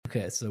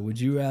Okay, so would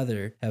you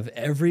rather have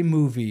every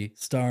movie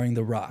starring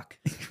The Rock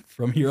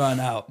from here on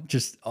out?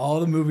 Just all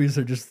the movies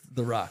are just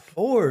The Rock.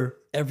 Or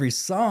every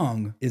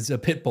song is a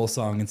Pitbull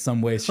song in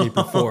some way, shape,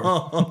 or form.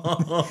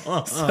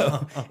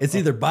 So it's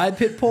either by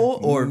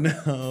Pitbull or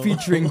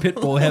featuring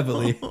Pitbull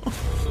heavily.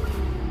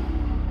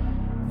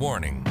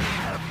 Warning.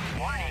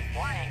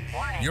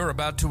 You're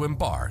about to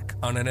embark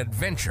on an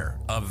adventure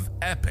of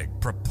epic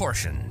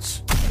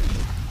proportions.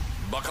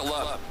 Buckle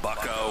up,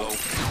 bucko.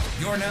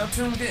 You're now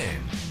tuned in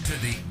to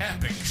The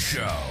Epic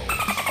Show.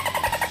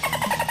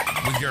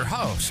 With your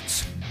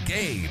hosts,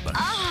 Gabe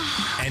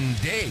and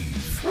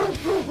Dave.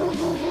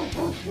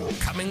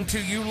 Coming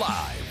to you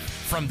live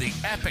from the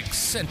Epic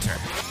Center.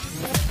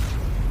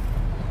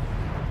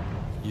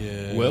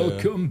 Yeah.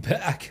 Welcome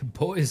back,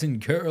 boys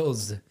and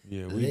girls.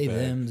 Yeah, they, back.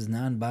 thems,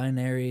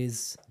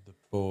 non-binaries. The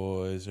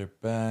boys are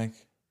back.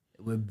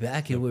 We're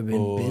back and we're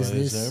in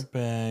business. Boys are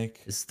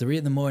back. It's 3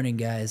 a.m,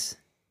 guys.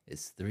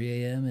 It's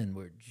 3 a.m. and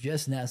we're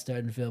just now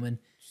starting filming.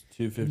 It's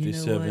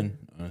 2:57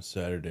 on a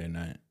Saturday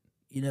night.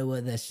 You know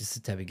what? That's just the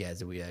type of guys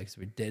that we are. 'Cause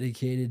we're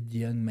dedicated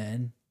young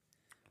men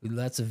with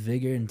lots of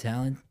vigor and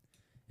talent,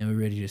 and we're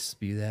ready to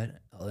spew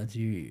that all into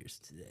your ears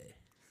today.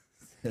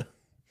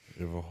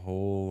 We have a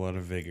whole lot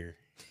of vigor.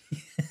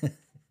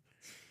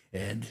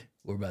 And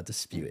we're about to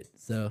spew it.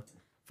 So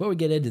before we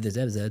get into this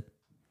episode,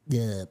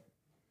 the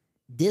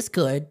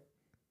Discord,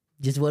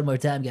 just one more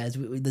time, guys.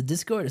 The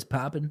Discord is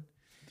popping.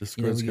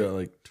 Discord's got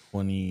like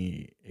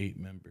 28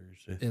 members,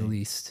 I think. At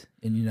least.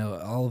 And,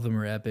 all of them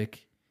are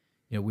epic.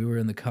 We were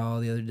in the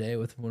call the other day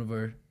with one of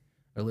our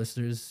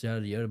listeners. Shout out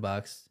to Yoda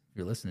Box if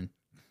you're listening.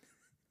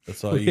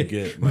 That's all you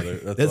get,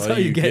 mother. That's all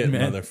you get,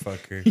 man.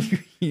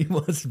 Motherfucker. He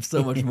wants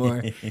so much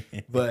more.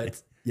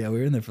 But, yeah, we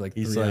were in there for like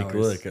 3 hours. He's like,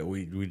 look,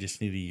 we just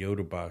need a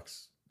Yoda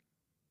Box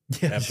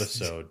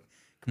episode.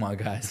 Come on,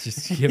 guys.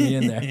 Just get me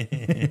in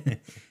there.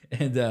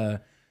 And,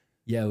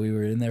 yeah, we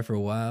were in there for a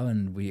while,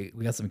 and we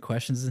got some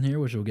questions in here,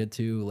 which we'll get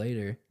to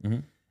later.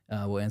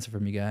 Mm-hmm. We'll answer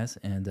from you guys.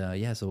 And,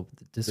 yeah, so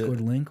the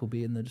Discord link will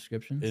be in the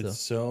description. It's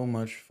so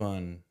much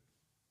fun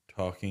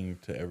talking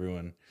to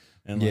everyone.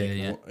 And,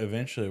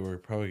 eventually we're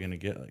probably going to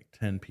get, like,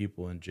 10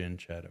 people in Gen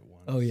Chat at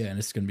once. Oh, yeah, and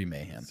it's going to be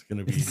mayhem. It's going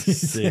to be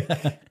sick.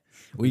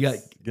 It's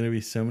going to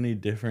be so many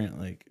different,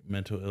 like,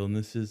 mental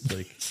illnesses,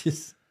 like,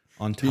 just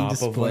on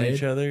top of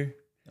each other.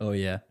 Oh,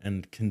 yeah.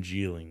 And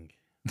congealing.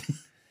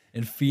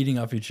 And feeding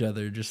off each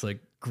other, just like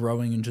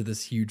growing into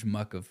this huge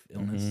muck of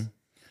illness.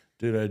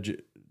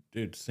 Mm-hmm.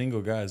 Dude,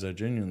 single guys, I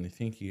genuinely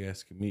think you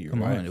guys could meet your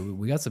wife. Come on,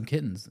 we got some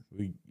kittens.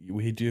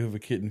 We do have a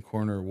kitten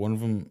corner.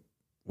 One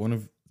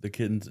of the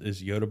kittens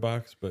is Yoda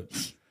Box, but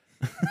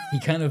he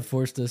kind of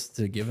forced us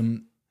to give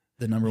him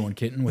the number one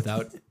kitten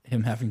without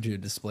him having to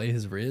display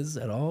his riz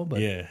at all.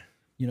 But yeah,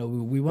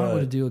 we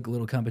wanted to do a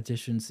little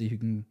competition, see who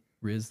can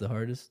riz the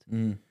hardest.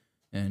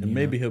 And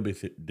maybe he'll be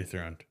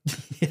dethroned.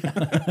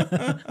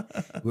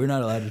 We're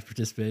not allowed to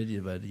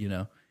participate, but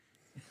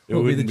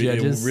we'll be the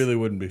judges. It really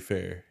wouldn't be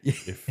fair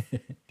if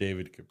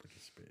David could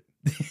participate.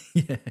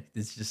 Yeah,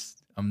 it's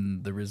just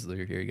I'm the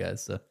Rizzler here,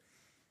 guys. So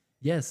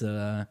yeah,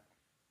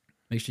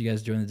 make sure you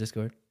guys join the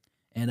Discord,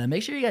 and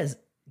make sure you guys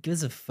give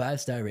us a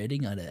 5-star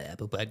rating on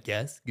Apple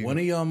Podcast. One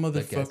of y'all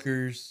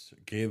motherfuckers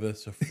gave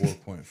us a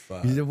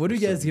 4.5. What do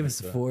you guys give us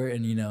a 4?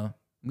 And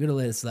I'm going to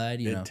let it slide.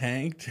 It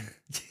tanked.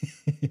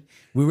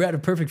 We were at a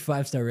perfect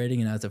 5-star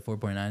rating, and now it's at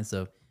 4.9.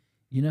 So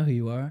you know who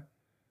you are.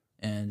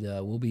 And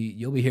you'll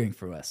be hearing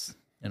from us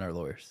and our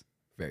lawyers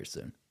very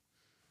soon.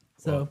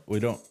 So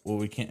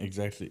we can't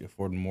exactly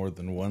afford more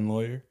than one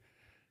lawyer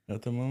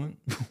at the moment.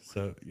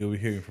 So you'll be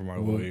hearing from our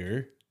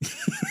lawyer.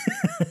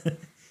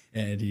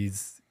 And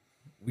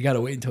we got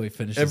to wait until he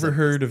finishes. Ever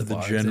heard of the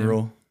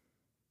general?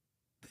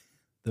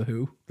 The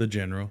who? The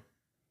general.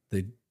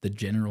 The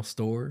general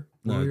store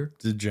lawyer?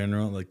 No, the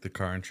general, like the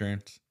car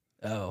insurance.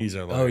 Oh. He's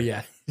our lawyer. Oh,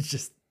 yeah. It's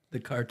just the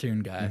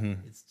cartoon guy.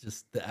 Mm-hmm. It's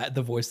just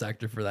the voice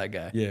actor for that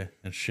guy. Yeah,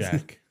 and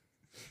Shaq.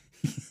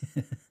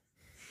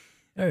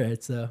 All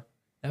right, so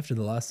after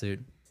the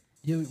lawsuit,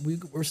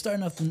 we're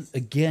starting off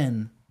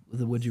again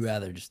with a Would You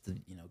Rather, just to,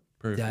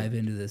 dive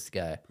into this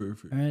guy.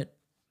 Perfect. All right,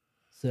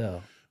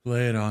 so.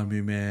 Lay it on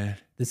me, man.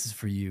 This is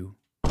for you.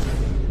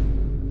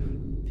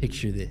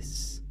 Picture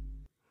this.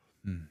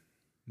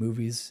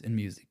 Movies and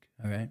music.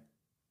 All right.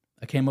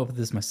 I came up with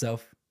this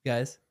myself,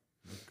 guys.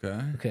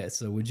 Okay.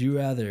 So would you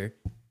rather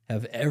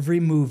have every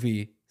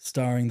movie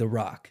starring The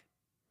Rock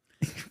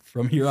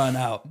from here on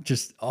out?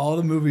 Just all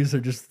the movies are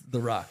just The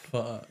Rock.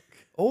 Fuck.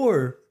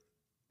 Or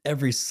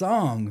every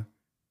song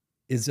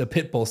is a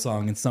Pitbull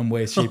song in some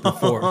way, shape, or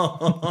form.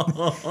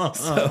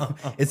 So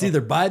it's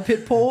either by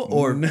Pitbull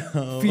or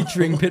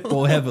featuring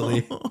Pitbull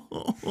heavily.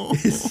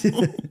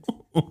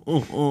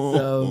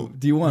 So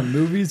do you want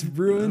movies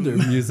ruined or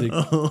music?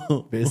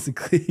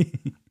 Basically.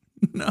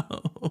 No.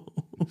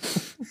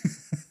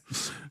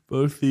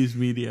 Both these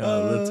media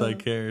outlets I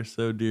care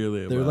so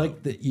dearly about.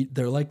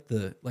 They're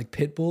like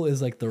Pitbull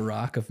is like the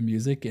Rock of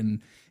music,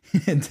 and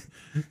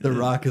the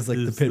Rock is like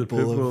the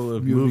Pitbull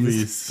of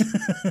movies.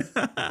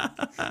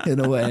 In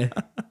a way.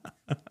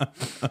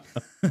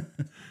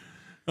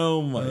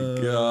 Oh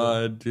my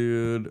god,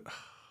 dude.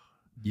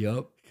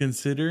 Yup.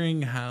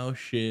 Considering how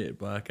shit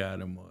Black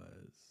Adam was.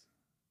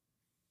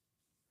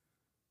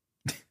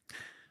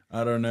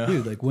 I don't know.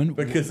 Dude, like when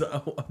because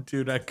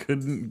dude, I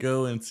couldn't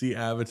go and see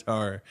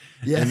Avatar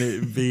Yeah. and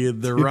it'd be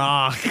The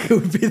Rock. It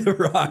would be The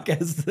Rock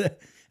as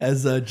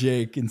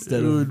Jake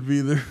instead It of would be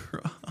The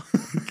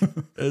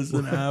Rock as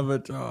an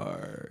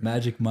avatar.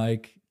 Magic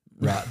Mike,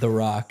 The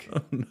Rock.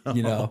 No.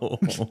 You know,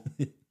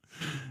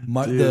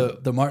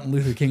 the Martin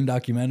Luther King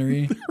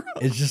documentary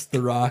is just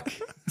The Rock.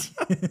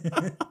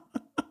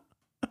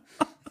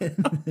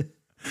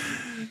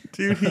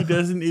 Dude, he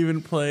doesn't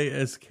even play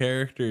as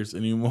characters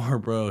anymore,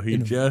 bro. He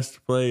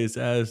just plays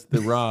as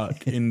The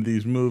Rock in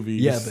these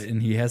movies. Yeah,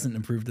 and he hasn't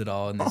improved at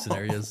all in these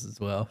scenarios as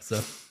well.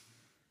 So,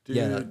 dude,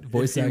 yeah,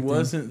 voice if he acting.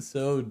 wasn't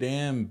so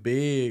damn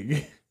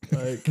big,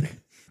 like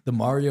The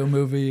Mario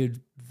movie,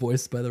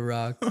 voiced by The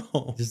Rock,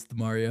 just the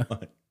Mario.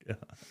 my God.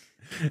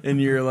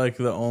 And you're like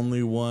the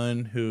only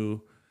one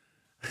who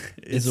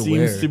Is seems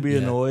aware, to be yeah.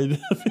 annoyed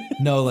of it.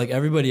 No, like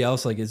everybody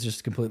else, like it's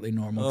just completely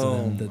normal to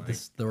them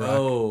that The Rock.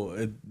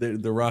 Oh,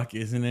 the Rock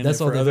isn't in That's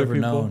it all for they've other ever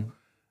people? known.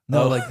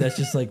 No, Oh. like that's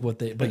just like what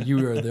they. But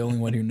you are the only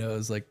one who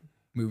knows like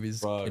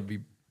movies Fuck. could be.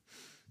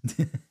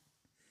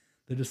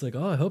 They're just like,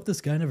 oh, I hope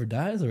this guy never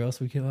dies, or else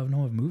we can't have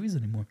no movies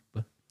anymore.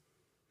 But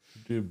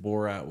Dude,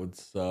 Borat would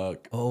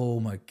suck. oh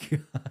my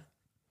god,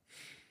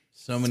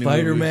 So many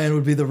Spider-Man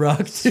would be The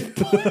Rock too.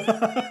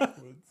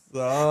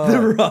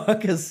 The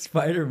Rock as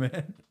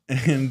Spider-Man.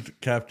 And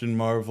Captain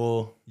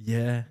Marvel.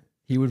 Yeah,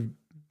 he would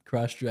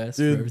cross-dress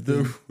for Dude,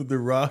 everything. the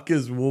Rock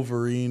as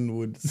Wolverine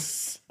would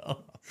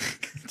suck.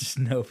 Just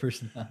no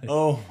personality.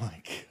 Oh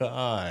my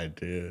god,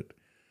 dude.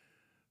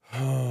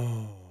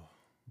 Oh,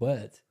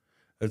 But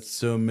that's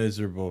so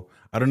miserable.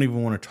 I don't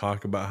even want to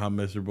talk about how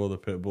miserable the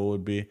Pitbull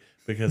would be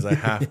because I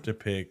have to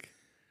pick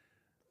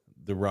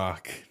The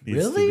Rock.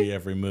 Needs to Really? be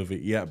every movie.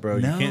 Yeah, bro.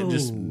 No.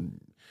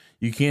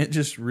 You can't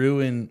just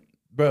ruin,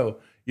 bro.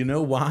 You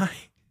know why?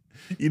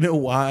 You know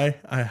why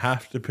I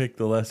have to pick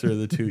the lesser of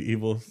the two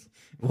evils?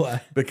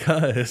 why?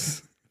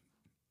 Because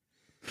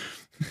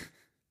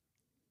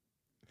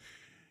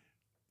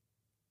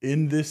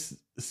in this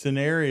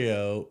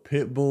scenario,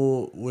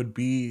 Pitbull would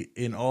be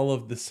in all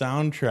of the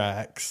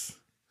soundtracks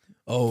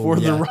Oh, for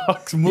yeah. The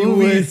Rock's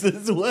movies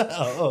as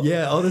well.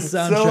 Yeah, all the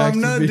soundtracks. So I'm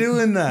would not be-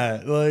 doing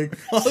that. Like,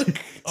 fuck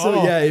So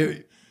off, yeah,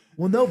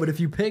 well, no, but if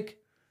you pick,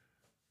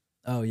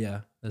 oh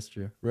yeah, that's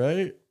true.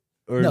 right?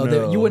 Or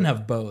No, you wouldn't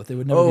have both. It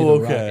would never be Oh,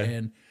 The okay. Rock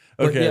and.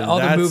 But Okay, yeah, all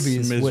the that's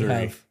movies would misery.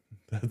 have.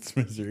 That's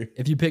misery.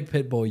 If you pick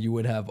Pitbull, you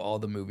would have all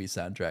the movie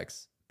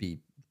soundtracks be.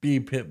 Be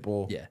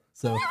Pitbull. Yeah,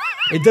 so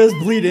it does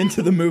bleed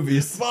into the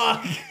movies.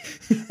 Fuck.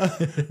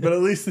 But at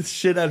least the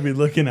shit I'd be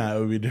looking at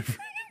would be different.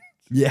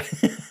 Yeah.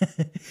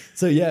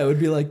 So yeah, it would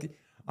be like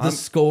the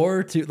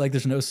score to like.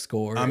 There's no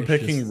score. I'm It's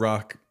picking just-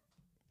 rock,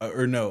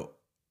 or no.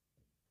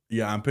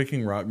 Yeah, I'm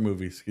picking rock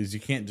movies because you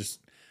can't just,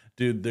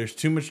 dude. There's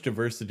too much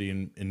diversity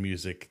in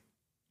music.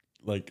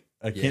 Like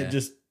I Yeah. can't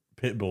just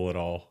Pitbull at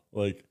all.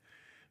 Like,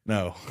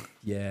 no.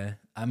 Yeah,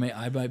 I might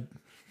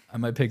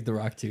pick The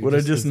Rock too. Would I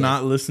just 'cause, like,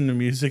 not listen to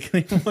music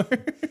anymore?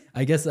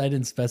 I guess I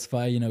didn't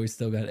specify. You know, we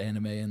still got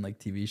anime and like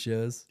TV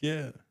shows.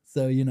 Yeah.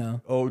 So you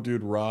know, Oh,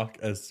 dude, Rock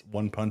as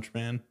One Punch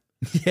Man.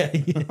 yeah.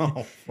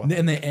 Oh, fuck.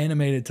 And they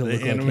animated to They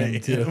look like him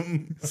animate too.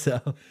 him.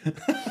 So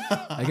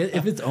I guess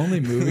if it's only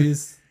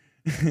movies,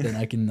 then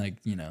I can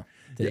like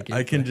take it.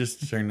 I can but,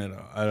 just turn it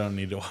off. I don't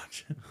need to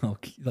watch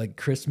it. like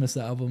Christmas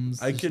albums.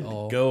 I just could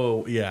all-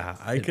 go. Yeah,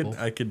 Pitbull.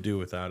 I could do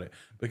without it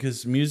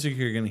because music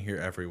you're gonna hear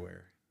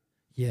everywhere.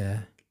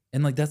 Yeah,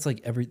 and like that's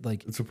like every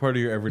like It's a part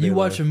of your everyday. you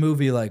watch life. a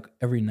movie like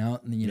every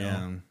now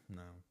Yeah,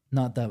 no.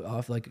 not that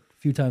off like a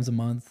few times a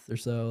month or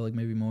so, like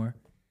maybe more.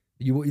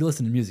 You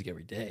listen to music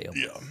every day.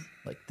 Almost. Yeah.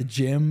 Like the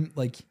gym,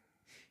 like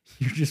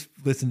you're just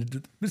listening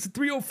to Mr.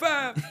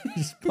 305,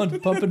 just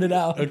pumping it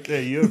out.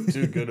 Okay, you have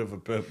too good of a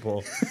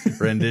Pitbull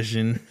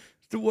rendition.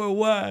 The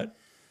worldwide.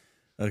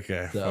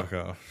 Okay, So, fuck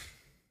off.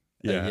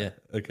 Yeah. yeah,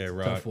 Okay, tough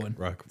rock. one.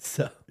 Rock.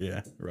 So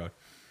Yeah, rock.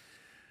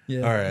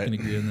 yeah, All right. I can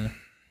agree on that.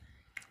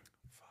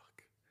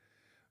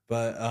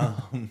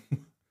 But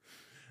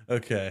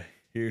okay,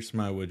 here's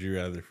my would you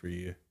rather for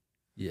you.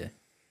 Yeah.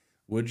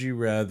 Would you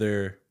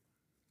rather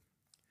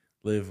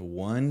live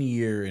 1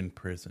 year in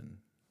prison,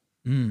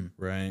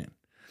 right?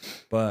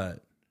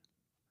 But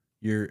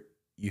you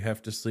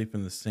have to sleep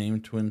in the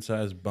same twin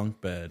size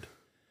bunk bed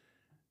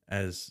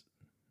as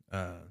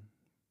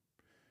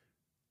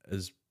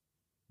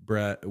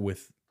Brad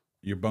with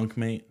your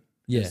bunkmate.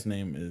 Yeah. His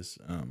name is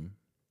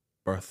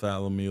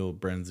Bartholomew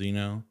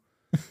Branzino,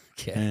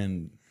 Okay.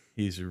 and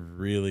he's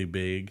really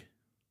big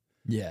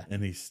Yeah.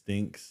 and he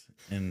stinks,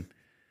 and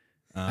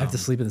I have to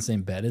sleep in the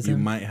same bed as you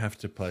him. might have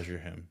to pleasure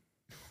him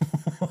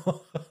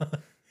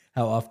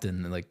How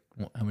often? Like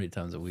how many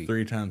times a week?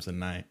 3 times a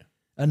night.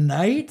 A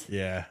night?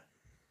 Yeah.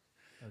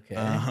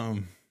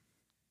 Okay.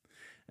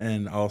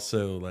 And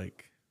also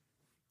like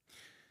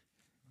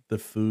the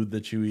food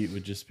that you eat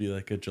would just be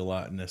like a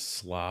gelatinous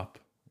slop,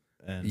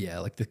 and yeah,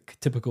 like the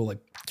typical like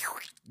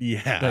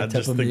Yeah, Like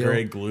just type of the meal?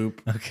 gray gloop.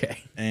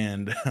 Okay.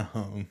 And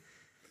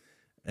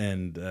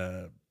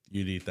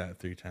you'd eat that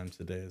 3 times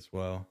a day as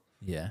well.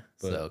 Yeah.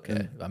 But- so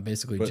okay. I'm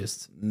basically But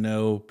just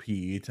no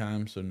PE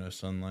time, so no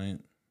sunlight.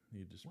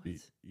 You just be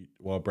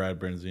while Brad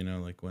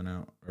Benzino like went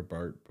out, or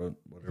Bart, but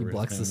whatever. he his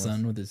blocks name the was.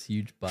 sun with his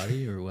huge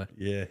body or what?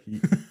 Yeah, you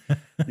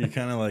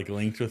kind of like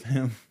linked with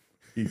him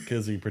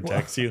because he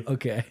protects you.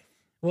 Okay.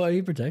 Well,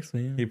 he protects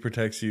me. He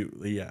protects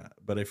you, yeah.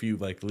 But if you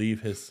like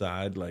leave his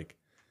side, like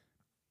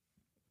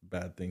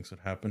bad things would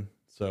happen.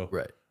 So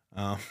Right.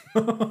 um,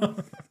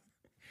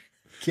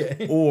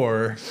 Okay.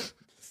 or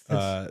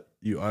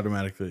you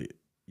automatically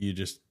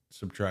just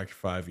subtract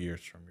 5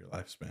 years from your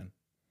lifespan.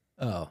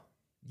 Oh,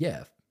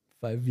 yeah.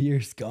 5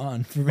 years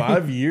gone for me.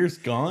 5 years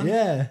gone?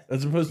 Yeah.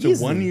 As opposed to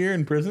Easily. 1 year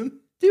in prison?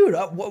 Dude,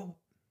 what?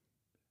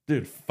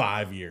 Dude,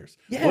 5 years.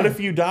 Yeah. What if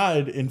you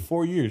died in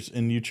 4 years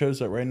and you chose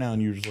that right now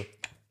and you were just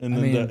like, and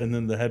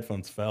then the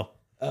headphones fell?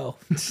 Oh,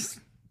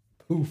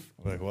 poof.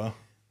 Like, well,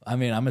 I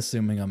mean, I'm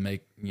assuming I'm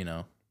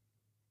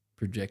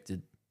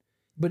projected.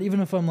 But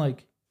even if I'm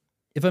like,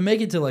 if I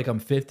make it to like I'm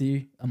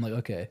 50, I'm like,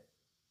 okay,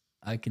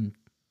 I can,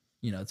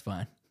 it's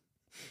fine.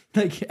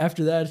 Like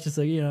after that, it's just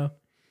like, I mean,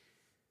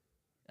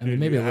 dude,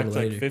 maybe you a little act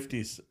later. like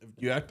 50s.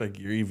 You act like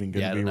you're even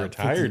going I to be don't know.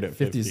 retired at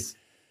 50. 50's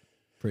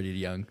pretty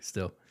young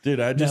still. Dude,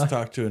 I just No.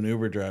 talked to an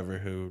Uber driver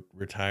who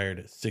retired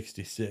at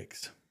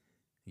 66.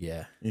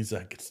 Yeah. He's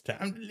like, it's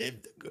time to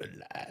live the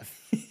good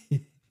life.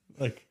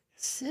 Like,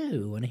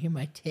 So, want to hear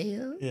my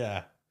tale?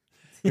 yeah.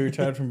 He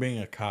retired from being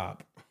a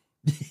cop.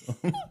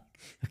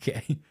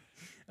 Okay.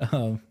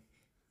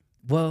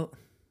 Well,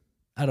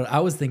 I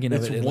was thinking of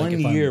It's it in, 1 like,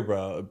 if I'm- year,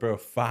 bro. Bro,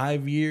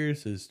 5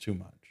 years is too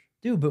much.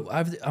 Dude, but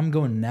I'm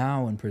going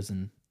now in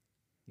prison,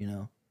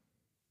 Yeah,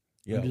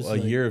 just a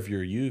like- year of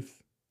your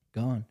youth.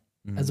 gone.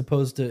 Mhm. As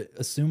opposed to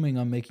assuming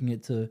I'm making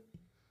it to,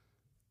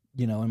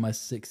 in my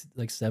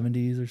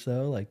 70s or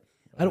so. Like,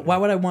 why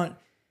would I want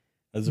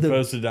As the-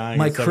 opposed to dying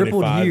my at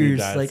crippled 75, you years?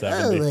 die at Like,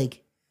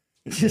 70.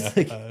 just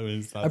Yeah, like, I mean,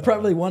 it's not I that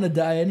probably bad. want to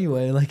die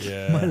anyway. Like,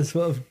 Yeah. might as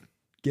well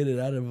get it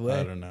out of the I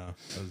way. don't know.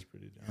 That was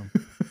pretty dumb.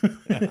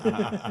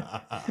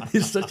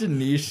 It's such a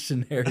niche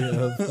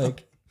scenario of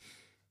like,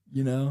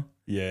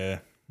 Yeah.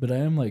 but I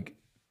am like,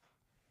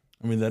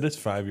 I mean, that is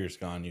 5 years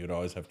gone. You'd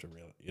always have to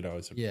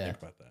Yeah. think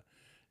about that.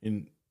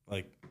 In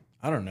like,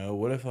 I don't know.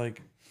 What if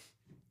like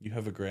you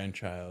have a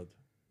grandchild,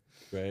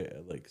 right,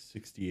 at like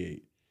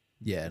 68,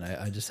 yeah, and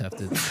I just have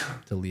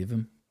to leave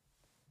him.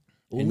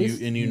 Well, and at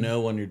least- you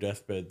know on your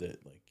deathbed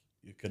that like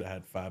you could have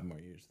had 5 more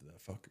years to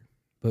that fucker.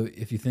 But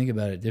if you think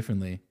about it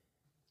differently,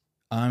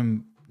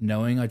 I'm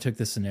knowing I took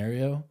this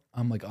scenario.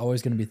 I'm like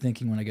always going to be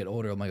thinking when I get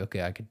older. I'm like,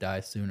 okay, I could die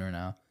sooner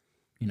now.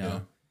 Yeah.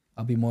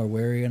 I'll be more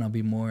wary and I'll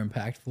be more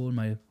impactful in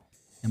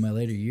my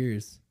later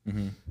years.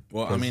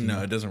 Well, I mean,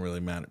 no, it doesn't really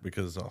matter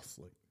because it's all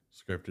like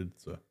scripted,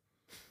 so it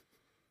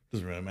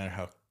doesn't really matter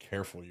how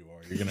careful you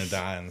are. You're gonna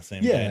die on the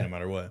same day Yeah. no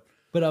matter what.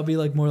 But I'll be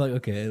like more like,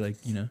 okay,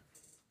 like Do you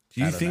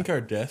I don't think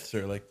our deaths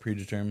are like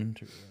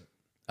predetermined?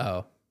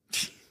 oh,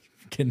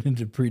 getting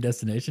into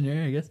predestination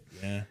here, I guess.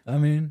 Yeah. I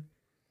mean,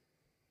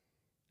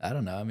 I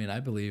don't know. I mean, I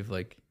believe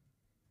like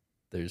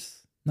there's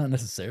not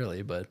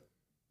necessarily, but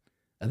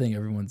I think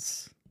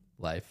everyone's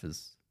life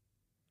is.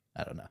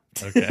 I don't know.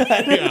 Okay.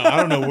 Yeah, I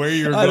don't know where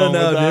you're going I don't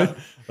know, with that. dude.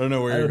 I don't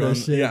know where I you're don't know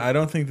going. shit. Yeah, I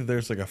don't think that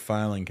there's like a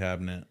filing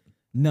cabinet.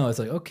 No, it's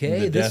like okay,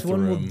 The this death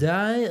one will room.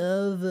 die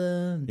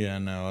of. Yeah,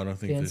 no, I don't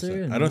think Cancer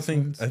there's. and I don't this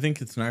think. one's- I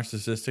think it's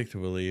narcissistic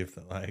to believe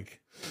that like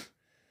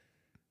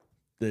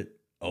that.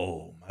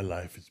 Oh, my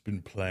life has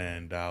been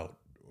planned out,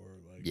 or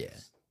like Yeah.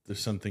 there's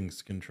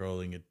something's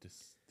controlling it.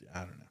 Just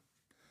I don't know.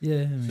 Yeah, I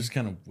It's mean, just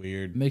kind of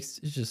weird. it's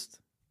just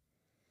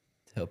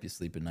to help you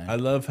sleep at night. I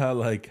love how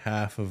like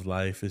half of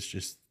life is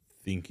just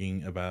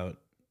thinking about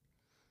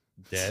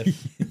death.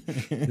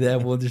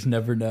 That we'll just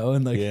never know,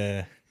 and like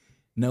Yeah.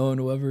 no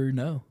one will ever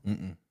know.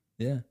 Mm-mm.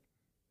 Yeah,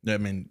 I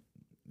mean,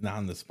 not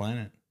on this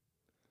planet.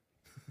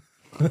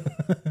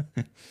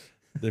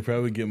 They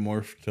probably get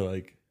morphed to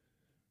like.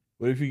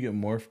 What if you get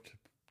morphed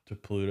to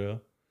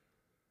Pluto?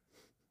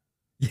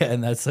 yeah,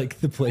 and that's like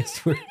the place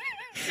where,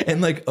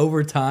 and like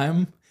over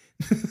time,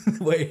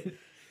 wait,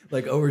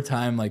 like over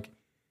time, like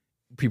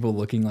people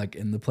looking like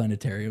in the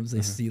planetariums,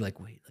 they see like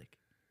wait, like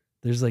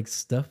there's like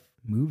stuff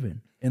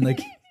moving, and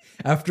like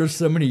after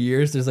so many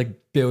years, there's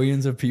like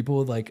billions of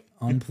people like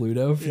on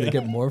Pluto. They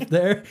get morphed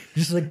there,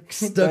 just like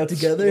stuck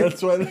together.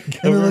 That's why the and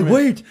they're government. like,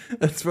 wait,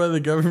 That's why the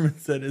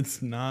government said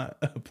it's not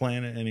a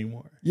planet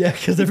anymore. yeah,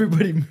 because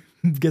everybody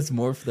gets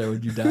morphed there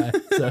when you die.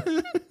 So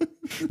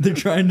they're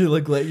trying to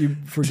like let you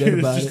forget Dude,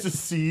 about it's just it. a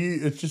sea.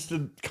 It's just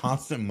a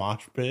constant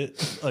mosh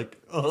pit. Like,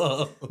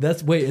 ugh.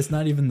 That's wait, it's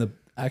not even the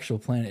actual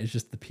planet. It's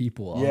just the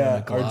people. All in Yeah,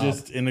 a glob. are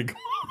just in a.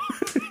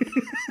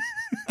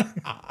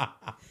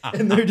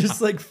 And they're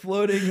just like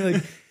floating,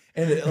 like,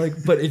 and it, like,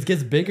 but it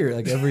gets bigger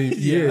like every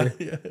year.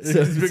 Yeah, it's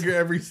So bigger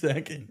every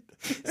second.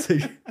 So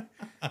you're,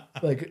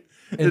 like,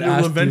 And and it will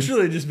astro-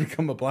 eventually just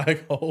become a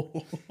black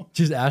hole,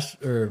 just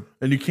or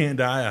and you can't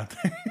die out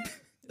there.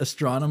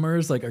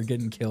 astronomers like are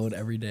getting killed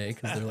every day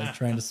because they're like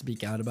trying to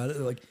speak out about it.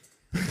 They're like,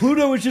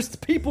 Pluto is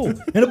just people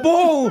in a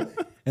bowl.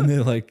 And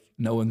they're like,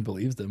 no one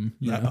believes them,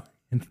 you know?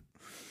 And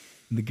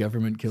the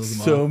government kills them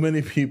all. So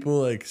many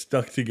people like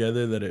stuck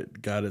together that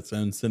it got its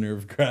own center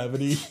of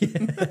gravity.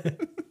 Yeah.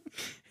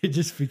 It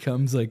just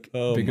becomes like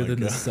bigger than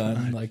the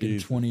sun, like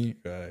Jesus in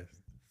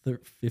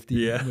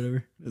 50,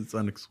 whatever. It's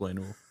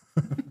unexplainable.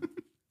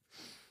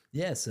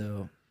 Yeah,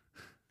 so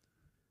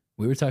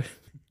we were talking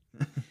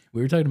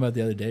about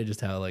the other day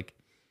just how, like,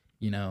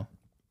 you know,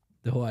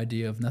 the whole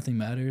idea of nothing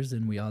matters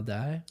and we all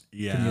die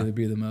can either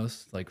be the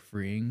most like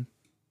freeing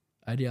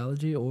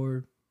ideology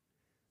or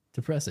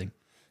depressing.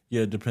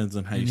 Yeah, it depends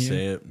on how you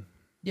say it.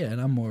 Yeah,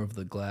 and I'm more of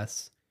the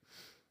glass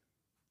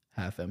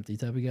half empty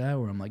type of guy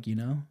where I'm like, you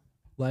know,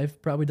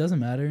 life probably doesn't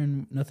matter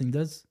and nothing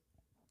does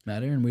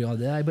matter and we all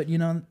die, but you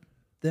know,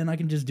 then I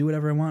can just do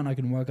whatever I want. I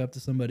can walk up to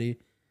somebody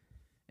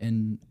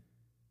and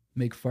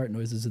make fart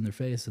noises in their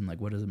face and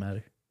like, what does it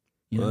matter?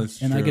 You know,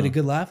 and I get a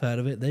good laugh out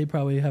of it. They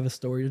probably have a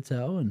story to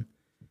tell and,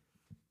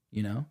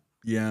 you know.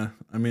 Yeah,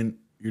 I mean,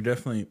 you're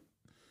definitely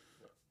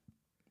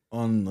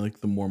on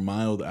like the more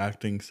mild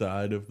acting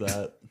side of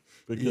that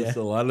because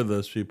a lot of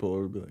those people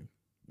would be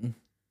like,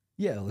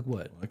 yeah, like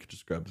what? I could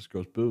just grab this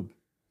girl's boob.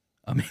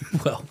 I mean,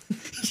 well,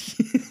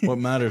 what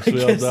matters?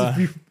 We all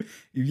die.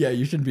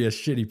 You shouldn't be a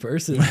shitty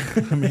person.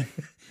 I mean,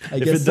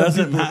 if it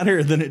doesn't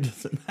matter, then it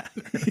doesn't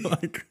matter.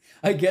 Like,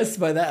 I guess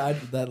by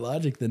that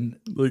logic, then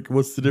like,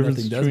 what's the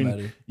difference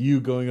between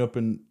you going up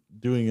and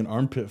doing an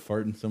armpit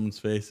fart in someone's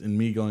face and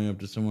me going up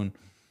to someone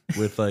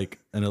with like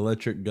an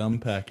electric gum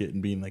packet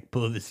and being like,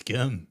 pull this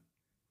gum?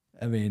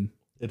 I mean,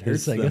 it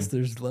hurts. I guess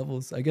there's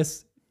levels. I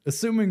guess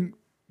assuming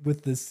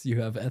with this you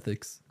have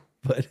ethics,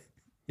 but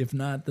if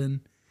not,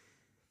 then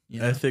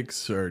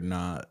ethics are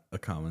not a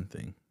common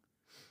thing.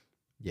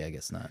 Yeah, I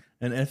guess not.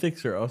 And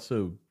ethics are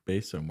also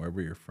based on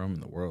wherever you're from in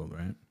the world,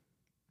 right?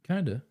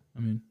 Kinda. I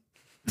mean,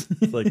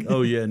 it's like,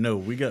 oh yeah, no,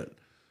 we got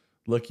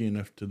lucky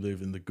enough to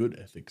live in the good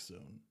ethics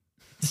zone.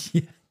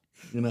 Yeah,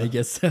 you know, I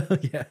guess so.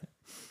 Yeah.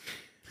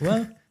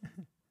 Well,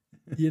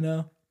 you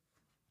know,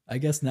 I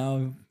guess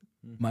now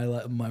my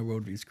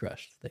worldview's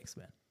crushed. Thanks,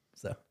 man.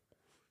 So,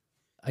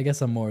 I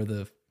guess I'm more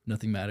the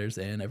nothing matters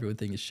and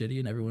everything is shitty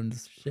and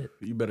everyone's shit.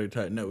 You better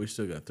tighten up. We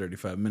still got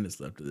 35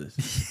 minutes left of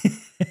this.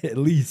 At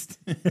least.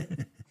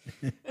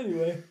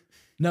 Anyway.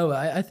 No,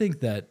 I think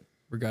that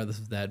regardless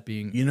of that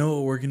being... You know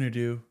what we're going to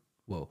do?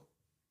 Whoa.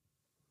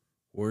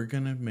 We're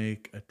going to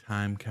make a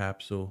time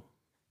capsule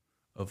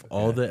of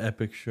all the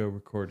Epic Show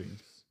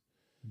recordings.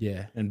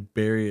 Yeah. And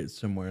bury it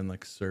somewhere in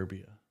like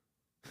Serbia.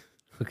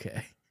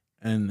 Okay.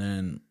 And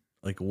then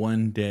like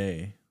one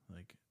day,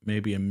 like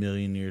maybe 1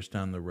 million years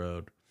down the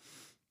road,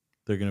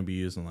 they're going to be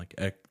using like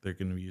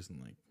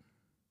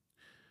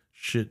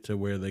shit to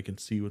where they can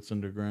see what's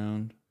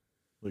underground.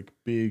 Like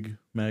big.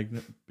 I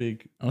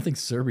don't think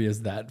Serbia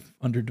is that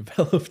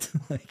underdeveloped.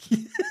 Like,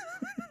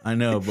 I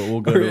know, but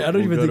we'll go to, I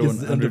don't even think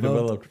it's an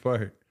underdeveloped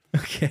part.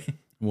 Okay.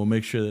 We'll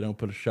make sure they don't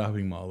put a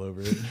shopping mall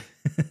over it.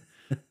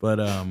 But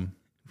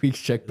we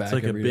check back. It's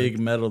like a big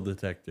metal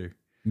detector.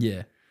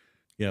 Yeah.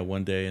 Yeah.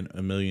 One day, and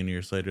 1 million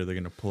years later, they're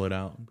gonna pull it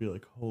out and be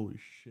like, "Holy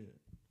shit!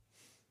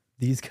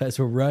 These guys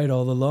were right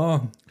all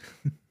along."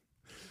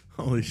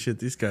 Holy shit!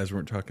 These guys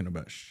weren't talking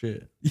about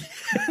shit.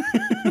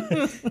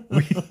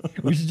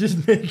 we should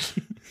just make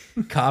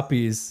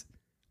copies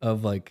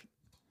of like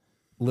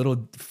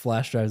little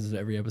flash drives of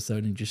every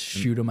episode and just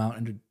shoot them out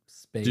into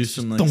space. Do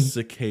some like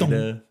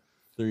Cicada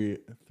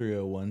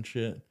 301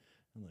 shit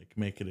and like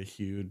make it a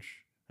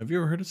huge. Have you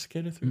ever heard of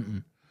Cicada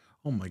 301?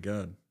 Oh my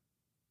god,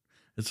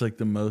 it's like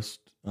the most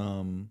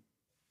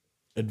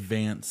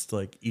advanced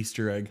like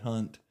Easter egg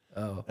hunt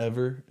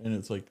ever, and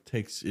it's like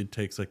it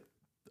takes like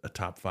a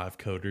top 5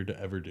 coder to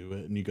ever do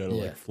it, and you got to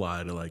like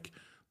fly to like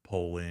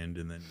Poland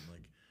and then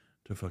like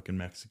to fucking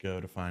Mexico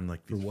to find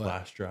like these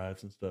flash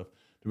drives and stuff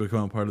to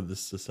become a part of this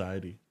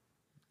society.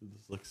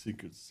 This like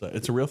secret society.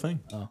 It's a real thing.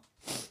 Oh,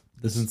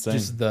 this is insane.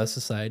 Just the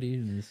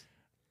society.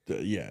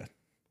 Yeah.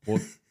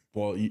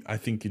 Well, I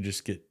think you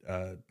just get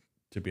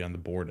to be on the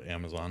board at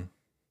Amazon.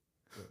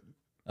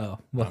 Oh,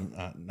 well,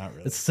 not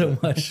really. It's so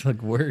much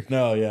like work.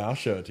 No, yeah, I'll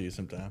show it to you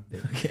sometime.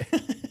 Okay.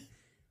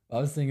 I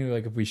was thinking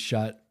like if we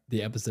shot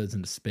the episodes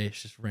into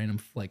space, just random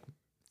like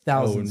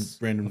thousands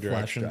random of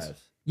directions. Flash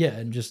drives. Yeah,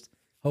 and just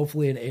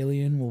hopefully an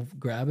alien will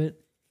grab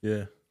it.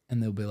 Yeah,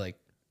 and they'll be like,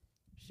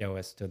 "Show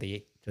us to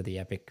the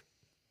epic,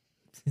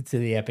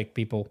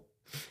 people,"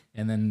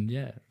 and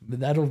then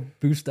that'll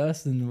boost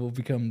us, and we'll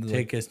become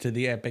take us to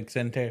the epic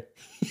center.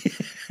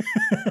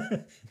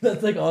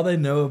 That's like all they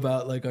know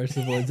about like our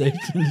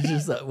civilization is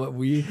just what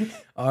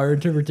our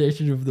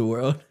interpretation of the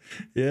world.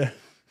 Yeah,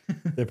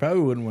 they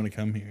probably wouldn't want to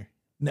come here.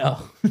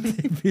 No,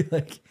 they'd be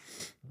like,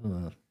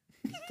 "Oh,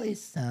 this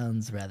place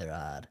sounds rather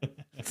odd."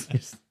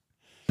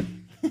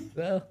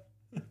 Well,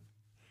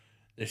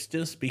 they're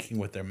still speaking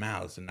with their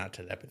mouths and not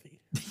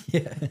telepathy.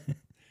 Yeah.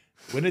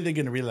 When are they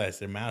going to realize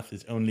their mouth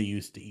is only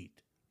used to eat?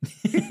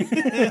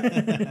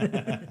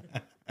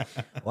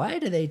 Why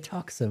do they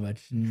talk so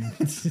much?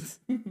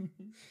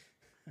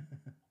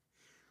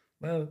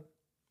 Well,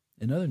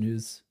 in other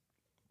news,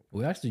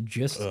 We actually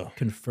just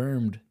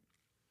confirmed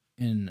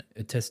in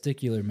a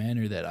testicular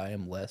manner that I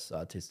am less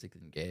autistic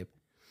than Gabe.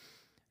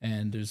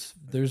 And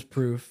there's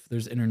proof,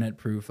 there's internet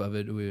proof of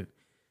it.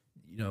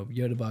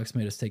 Yoda Box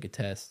made us take a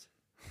test.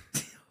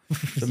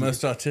 The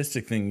most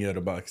autistic thing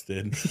Yoda Box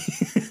did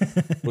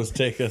was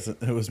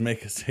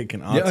make us take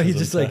an autism he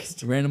just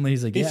test. like randomly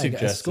he's like, I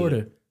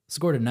suggested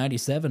scored a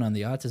 97 on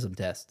the autism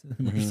test.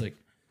 And we're just like,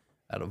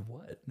 out of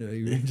what? No,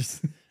 you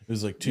just It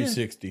was like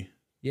 260.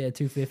 Yeah,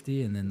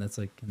 250, and then that's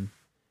like, and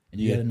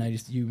you got a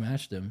 90. You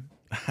matched him.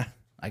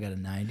 I got a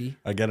 90.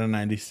 I got a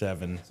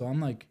 97. So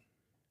I'm like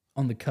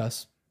on the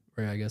cusp,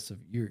 right? I guess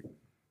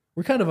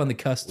we're kind of on the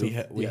cusp.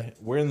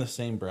 We're in the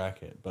same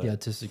bracket, but the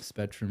autistic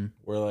spectrum.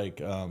 we're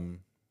like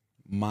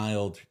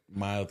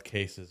mild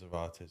cases of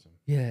autism.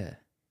 Yeah,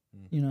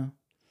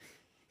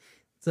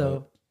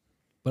 So,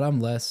 but I'm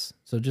less.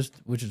 So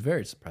which is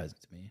very surprising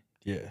to me.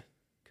 Yeah,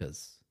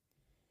 because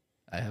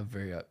I have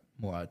very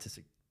more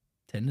autistic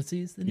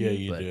tendencies than you.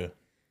 you. Yeah,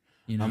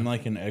 you do. I'm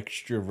like an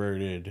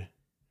extroverted.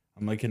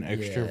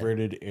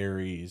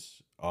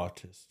 Aries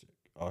autist.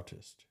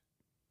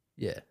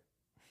 Yeah.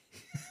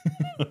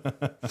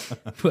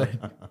 But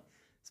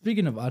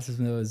speaking of autism,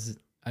 though,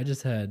 I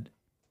just had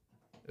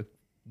a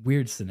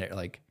weird scenario.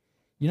 Like,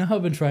 how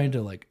I've been trying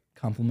to like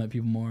compliment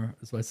people more,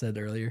 as what I said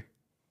earlier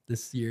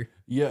this year.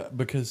 Yeah,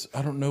 because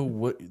I don't know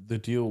what the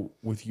deal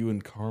with you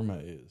and karma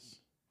is.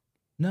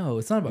 No,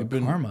 it's not about You've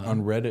been karma.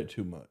 on Reddit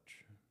too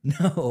much.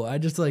 No, I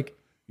just like.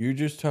 You're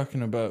just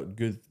talking about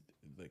good,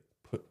 like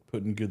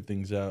putting good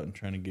things out and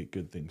trying to get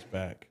good things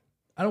back.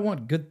 I don't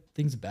want good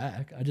things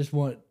back. I just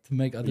want to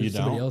make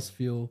somebody else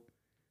feel.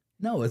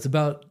 No, it's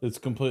about. It's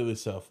completely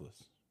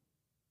selfless.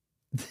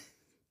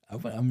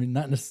 I mean,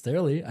 not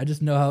necessarily. I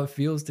just know how it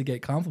feels to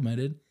get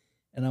complimented,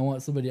 and I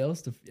want somebody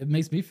else to. It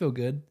makes me feel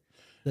good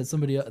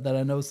that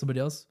I know somebody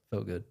else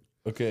felt good.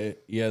 Okay,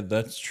 yeah,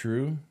 that's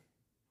true.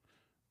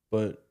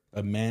 But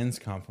a man's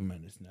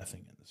compliment is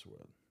nothing in this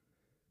world.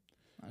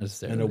 Not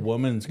necessarily. And a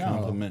woman's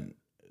compliment,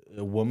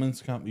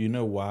 you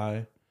know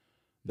why?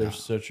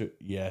 There's such a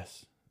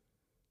yes.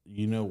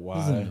 You know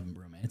why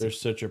there's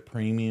such a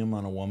premium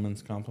on a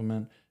woman's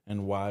compliment,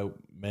 and why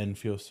men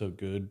feel so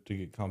good to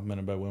get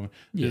complimented by women.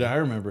 Yeah. Dude, I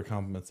remember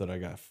compliments that I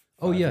got.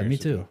 Oh yeah, me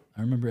too.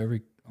 I remember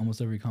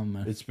almost every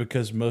compliment. It's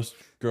because most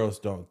girls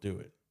don't do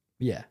it.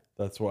 Yeah,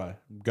 that's why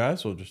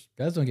guys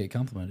don't get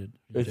complimented.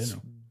 It's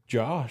general.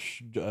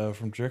 Josh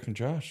from Drake and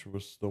Josh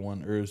was the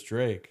one, or it was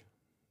Drake.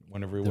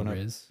 Whenever he went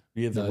Riz. up,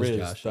 yeah, the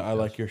Riz. I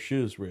like your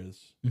shoes,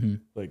 Riz. Mm-hmm.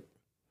 Like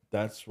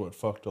that's what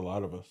fucked a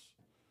lot of us.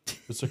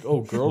 It's like,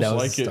 oh, girls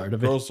like it.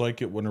 Girls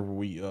like it whenever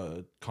we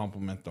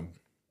compliment them,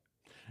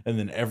 and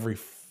then every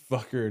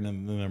fucker and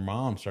then their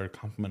mom started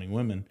complimenting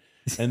women,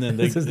 and then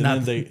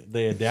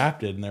they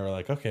adapted and they were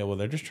like, okay, well,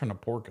 they're just trying to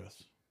pork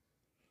us.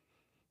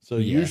 So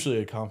usually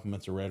a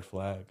compliment's a red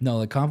flag. No,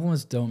 the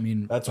compliments don't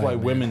mean. That's why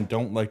women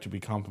don't like to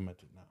be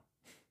complimented now.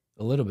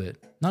 A little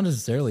bit, not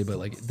necessarily, but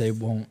like it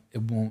won't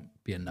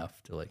be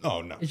enough to like.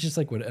 Oh no, it's just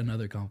like what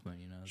another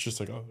compliment, It's just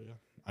like, oh yeah,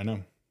 I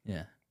know.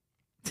 Yeah,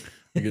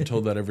 I get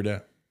told that every day.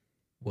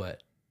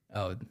 What?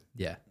 Oh,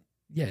 yeah.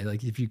 Yeah,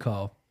 like if you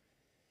call.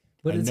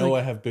 But I know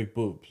I have big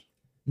boobs.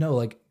 No,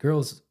 like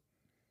girls,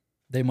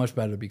 they much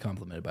better be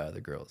complimented by other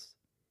girls.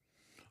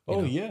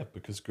 Oh, yeah,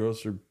 because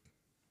girls are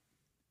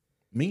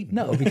mean.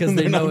 No, because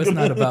they know it's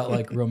not about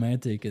like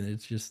romantic and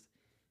it's just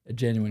a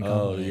genuine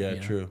compliment. Oh, yeah,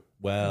 true.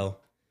 Well,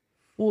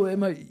 it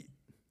might.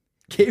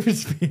 Gabe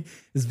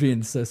is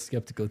being so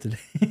skeptical today.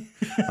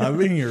 I'm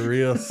being a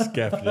real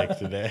skeptic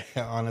today,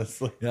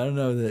 honestly. I don't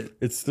know that.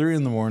 It's 3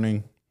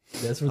 a.m.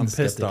 That's when the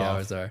skeptic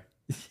hours are.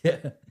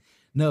 Yeah.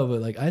 No,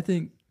 but like I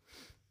think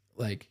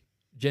like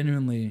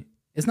genuinely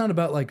it's not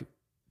about like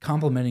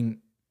complimenting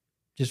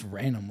just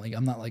random. Like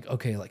I'm not like,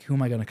 okay, like who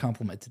am I gonna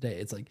compliment today?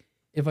 It's like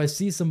if I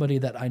see somebody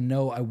that I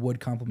know I would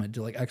compliment,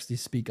 to like actually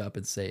speak up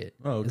and say it.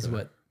 Oh, okay. Is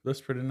what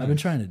that's pretty nice. I've been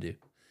trying to do.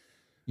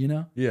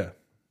 Yeah.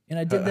 And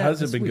I did that.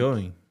 How's it been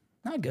going?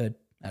 Not good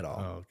at all.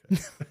 Oh,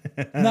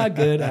 okay. Not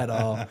good at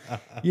all.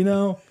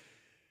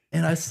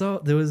 And I saw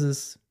there was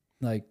this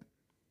like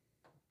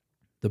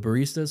the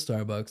barista at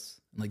Starbucks.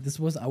 Like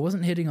I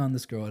wasn't hitting on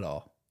this girl at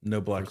all.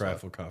 No Black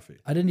Rifle coffee.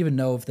 I didn't even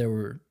know if they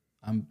were.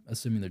 I'm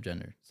assuming their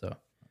gender, so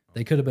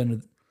they could have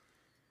been.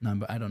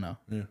 But I don't know.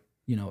 Yeah,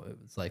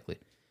 it's likely.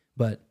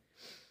 But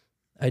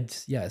I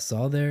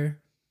saw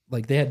there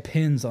like they had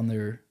pins on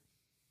their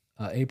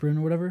apron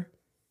or whatever,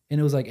 and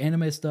it was like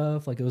anime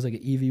stuff. Like it was like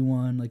an Eevee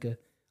one, like a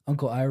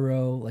Uncle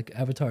Iroh, like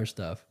Avatar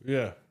stuff.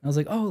 Yeah, and I was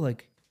like, oh,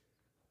 like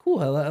cool.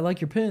 I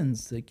like your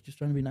pins. Like just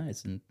trying to be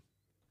nice, and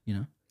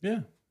Yeah. Yeah.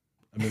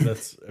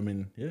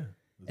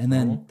 And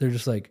then they're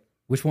just like,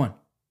 which one?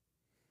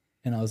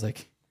 And I was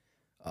like,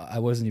 I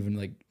wasn't even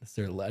like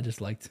necessarily. I just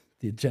liked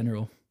the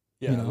general.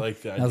 Yeah, I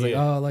like that. I was like,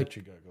 oh, I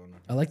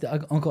like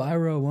the Uncle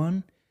Iroh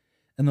one.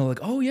 And they're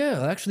like, oh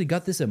yeah, I actually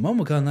got this at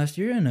MomoCon last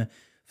year, and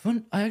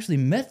I actually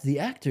met the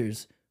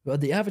actors,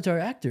 the Avatar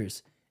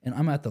actors. And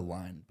I'm at the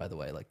line, by the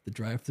way, like the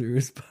drive-thru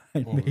is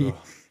behind me,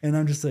 and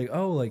I'm just like,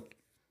 oh, like,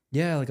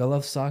 yeah, like I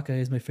love Sokka,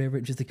 he's my favorite.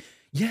 And she's like,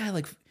 yeah,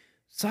 like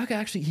Sokka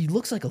actually, he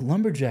looks like a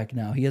lumberjack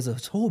now. He has a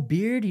whole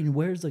beard. He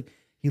wears like,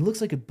 he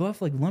looks like a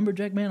buff like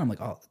lumberjack man. I'm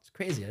like, oh, that's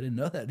crazy. I didn't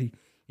know that. He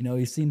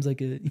seems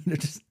like a,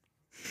 just,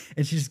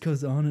 and she just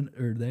goes on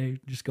or they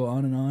just go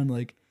on and on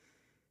like,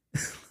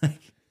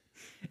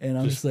 and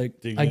I'm just like,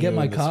 I get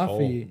my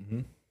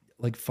coffee,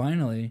 like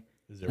finally.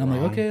 Is it and I'm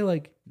wrong? like, okay,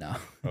 like, no,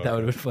 that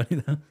would have been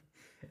funny though.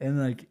 And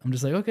like, I'm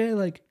just like, okay,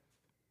 like,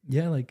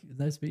 yeah, like,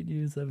 nice meeting you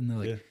and stuff. And they're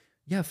like,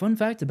 yeah, fun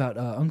fact about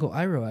Uncle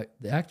Iroh,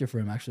 the actor for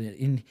him,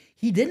 actually,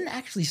 he didn't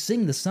actually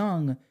sing the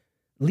song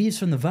 "Leaves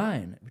from the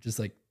Vine," which is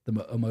like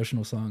the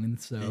emotional song, and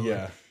so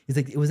he's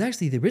like, it was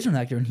actually the original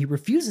actor, and he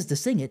refuses to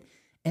sing it,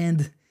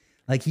 and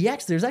like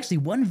there's actually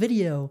one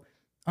video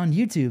on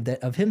YouTube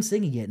of him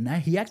singing it, and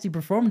he actually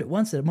performed it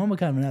once at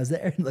MomoCon when I was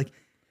there, and like,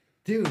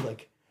 dude,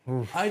 like,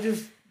 I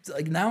just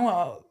like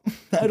now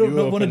I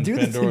don't want to do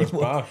this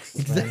anymore. Box,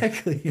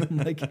 exactly,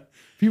 and like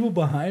people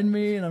behind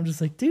me, and I'm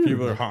just like, dude,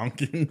 people are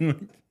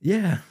honking.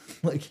 Yeah,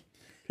 like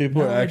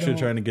people are actually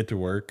trying to get to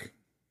work,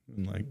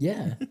 and like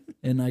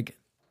and like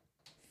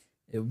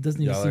it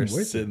doesn't even seem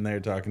worth sitting there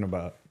talking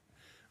about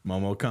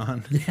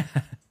MomoCon.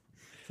 Yeah,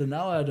 so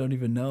now I don't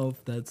even know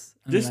if that's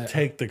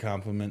take the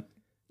compliment.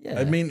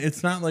 Yeah, I mean,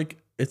 it's not like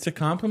it's a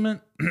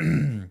compliment.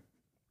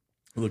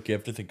 Look, you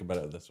have to think about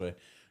it this way.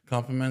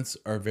 Compliments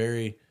are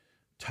very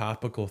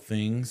topical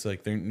things.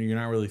 Like you're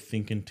not really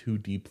thinking too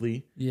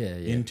deeply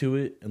into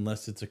it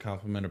unless it's a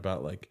compliment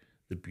about like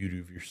the beauty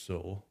of your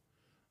soul.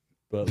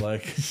 But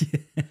like, so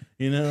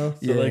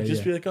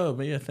just be like, oh,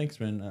 but yeah, thanks,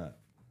 man.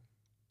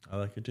 I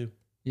like it too.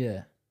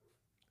 Yeah.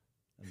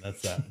 And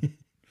that's that.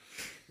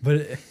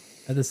 But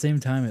at the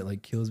same time, it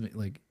like kills me.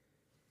 Like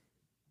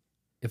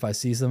if I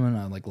see someone,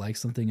 I like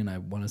something and I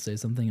want to say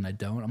something and I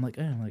don't, I'm like,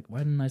 why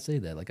didn't I say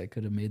that? Like I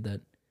could have made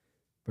that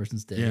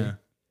person's day. Yeah.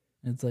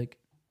 And it's like,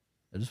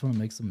 I just want to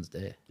make someone's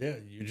day. Yeah.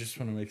 You just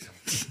want to make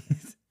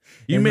someone's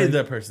You made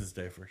that person's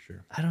day for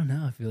sure. I don't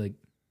know. I feel like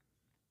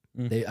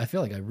I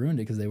feel like I ruined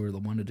it because they were the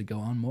wanted to go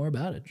on more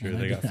about it. Sure,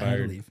 they got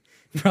fired.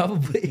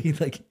 Probably.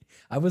 Like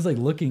I was like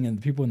looking, and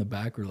the people in the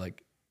back were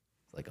like,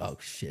 oh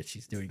shit,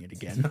 she's doing it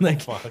again.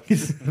 Like what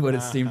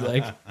it seemed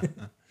like.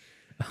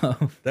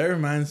 That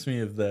reminds me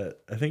of that.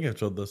 I think I've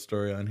told the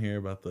story on here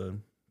about the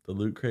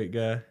Loot Crate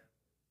guy.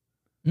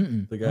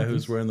 The guy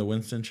who's wearing the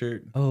Winston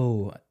shirt.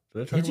 Oh,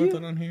 did I talk about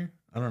that on here?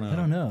 I don't know. I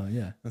don't know.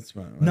 Yeah, that's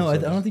fine. No, I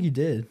don't think you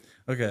did.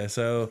 Okay,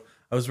 so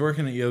I was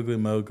working at Yogli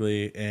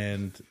Mowgli,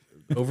 and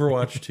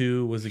Overwatch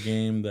 2 was a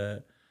game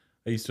that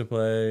I used to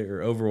play,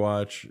 or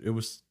Overwatch. It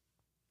was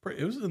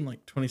in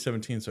like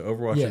 2017, so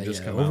Overwatch had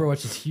just come out.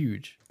 Overwatch is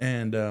huge.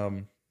 And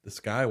this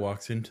guy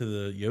walks into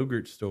the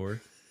yogurt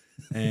store,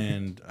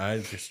 and I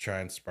just try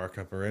and spark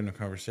up a random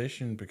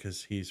conversation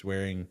because he's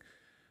wearing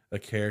a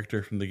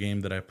character from the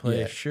game that I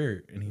play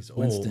shirt, and he's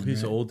Winston, old.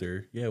 He's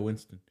older. Yeah,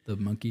 Winston. The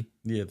monkey?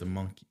 Yeah, the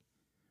monkey.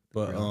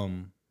 But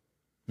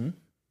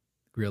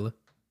Gorilla?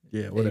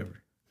 Yeah,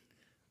 whatever.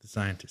 The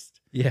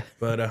scientist. Yeah.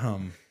 But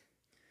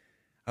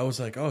I was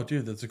like, "Oh,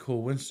 dude, that's a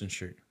cool Winston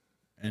shirt."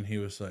 And he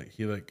was like,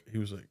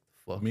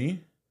 "Fuck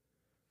me?"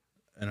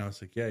 And I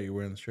was like, "Yeah, you're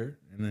wearing the shirt."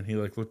 And then he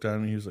like looked down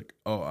and he was like,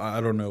 "Oh,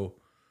 I don't know.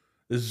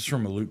 This is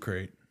from a Loot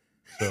Crate."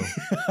 So,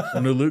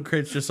 and the Loot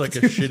Crate's just like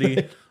a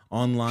shitty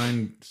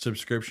online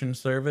subscription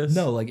service.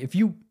 No, like if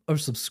you are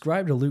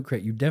subscribed to Loot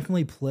Crate, you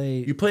definitely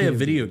play. You play a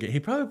video game. He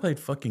probably played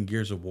fucking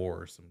Gears of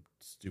War or some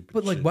stupid.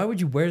 But like, shit. Why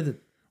would you wear the?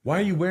 Why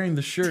are you wearing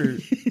the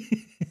shirt?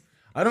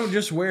 I don't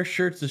just wear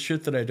shirts of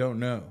shit that I don't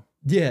know.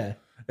 Yeah.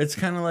 It's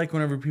kind of like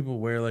whenever people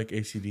wear like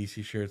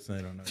AC/DC shirts and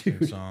they don't know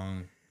their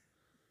song.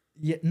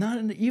 Yeah, not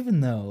even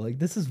though. Like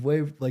this is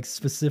way like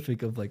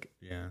specific of like.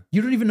 Yeah.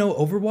 You don't even know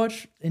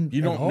Overwatch, and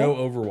you don't know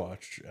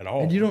Overwatch at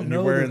all. And you don't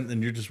know.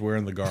 And you're just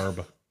wearing the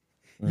garb.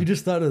 You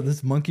just thought of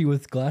this monkey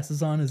with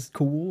glasses on is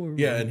cool. Or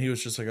yeah, and he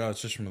was just like, "Oh,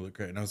 it's just from a Loot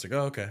Crate," and I was like,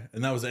 "Oh, okay."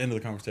 And that was the end of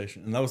the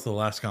conversation, and that was the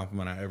last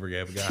compliment I ever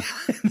gave a guy.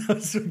 That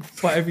was like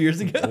 5 years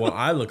ago. Well,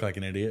 I look like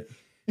an idiot.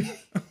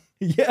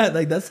 Yeah,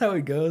 like that's how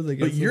it goes. Like,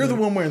 but you're the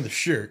one wearing the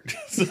shirt.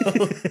 So.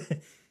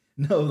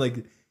 No,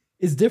 like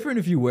it's different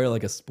if you wear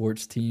like a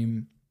sports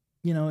team,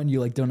 and you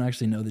like don't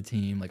actually know the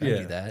team. Like I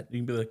do that. You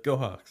can be like, "Go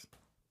Hawks."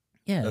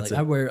 Yeah, that's like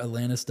I wear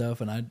Atlanta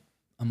stuff, and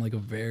I'm like a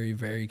very,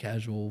 very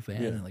casual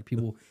fan, and like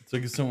people. It's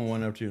like if someone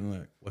went up to you and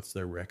like, "What's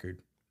their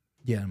record?"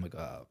 Yeah, I'm like,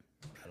 I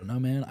don't know,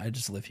 man. I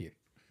just live here.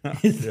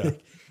 Yeah.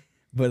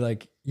 But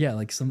like, yeah,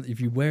 like if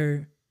you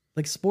wear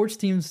like sports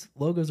teams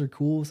logos are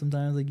cool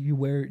sometimes. Like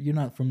you're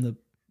not from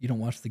you don't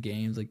watch the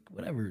games, like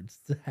whatever. It's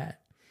the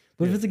hat.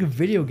 But if it's like a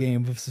video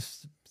game with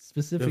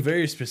specific, a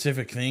very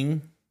specific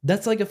thing.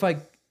 That's like if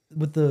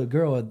with the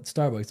girl at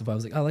Starbucks, if I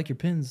was like, I like your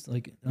pins,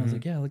 like I was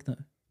like, yeah, I like that.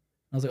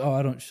 I was like, oh,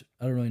 I don't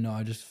really know.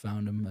 I just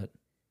found them at.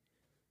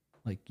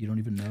 Like you don't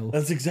even know.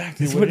 That's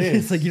exactly what it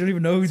is. It's like you don't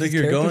even know who it's these like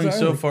you're characters going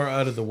are. so far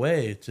out of the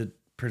way to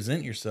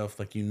present yourself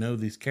like you know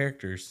these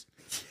characters.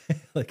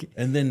 Like,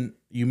 and then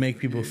you make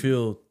people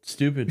feel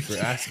stupid for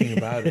asking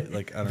about it.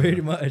 Like I don't very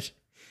know. much.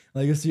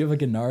 Like if you have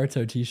like a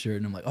Naruto T-shirt,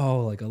 and I'm like,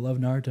 oh, like I love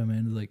Naruto,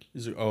 man. It's like,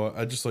 he's like, oh,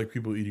 I just like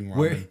people eating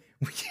ramen.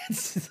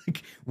 It's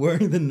like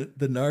wearing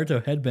the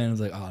Naruto headband. I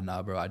was like, oh,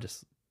 nah, bro,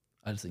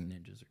 I just think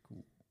ninjas are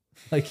cool.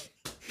 Like,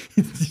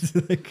 it's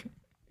just like,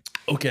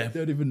 Okay. I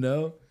don't even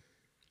know.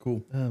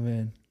 Cool. Oh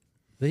man,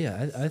 but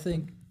yeah, I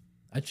think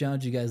I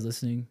challenge you guys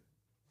listening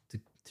to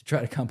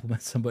try to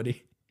compliment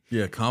somebody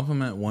Yeah,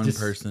 compliment one Just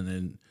person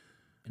in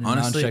in a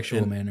honestly,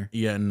 non-sexual manner.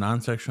 Yeah, in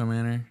non-sexual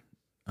manner.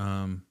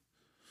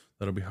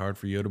 That'll be hard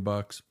for Yoda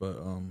Box, but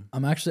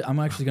I'm actually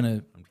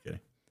gonna. I'm just kidding.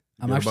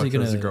 I'm Yoda actually Box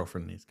has gonna. a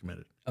girlfriend and he's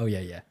committed. Oh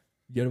yeah.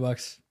 Yoda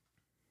Box,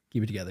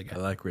 keep it together, I guys.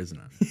 like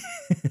Rizina.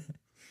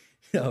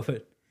 No,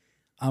 but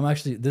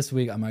this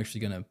week I'm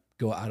actually gonna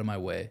go out of my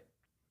way,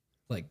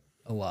 like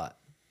a lot.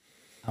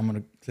 I'm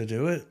gonna To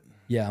do it?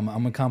 Yeah, I'm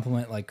gonna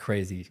compliment like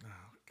crazy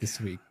this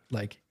week.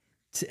 Like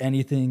to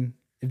anything,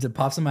 if it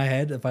pops in my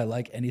head, if I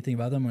like anything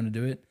about them, I'm gonna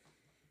do it,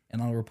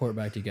 and I'll report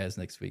back to you guys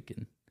next week.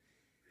 And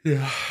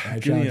Yeah. I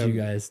challenge you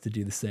guys to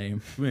do the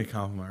same. Give me a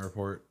compliment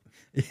report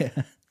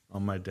Yeah,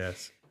 on my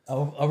desk.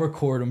 I'll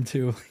record them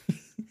too.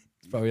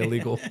 It's probably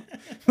illegal,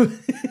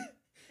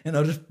 and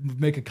I'll just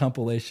make a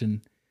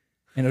compilation,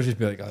 and I'll just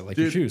be like, "I like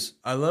your shoes."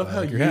 I love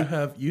how like you your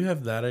hat.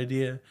 have that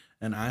idea,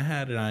 and I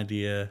had an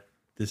idea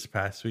this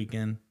past week.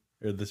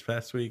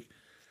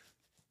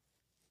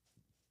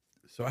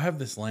 So I have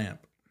this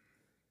lamp,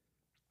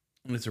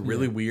 and it's a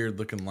really weird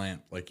looking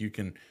lamp. Like you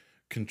can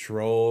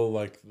control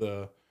like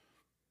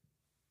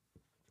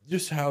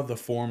just how the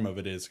form of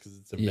it is because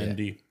it's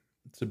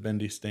a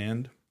bendy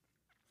stand.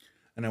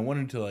 And I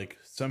wanted to like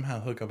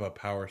somehow hook up a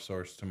power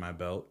source to my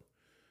belt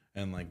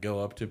and like go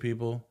up to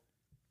people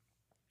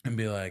and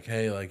be like,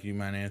 "Hey, like, you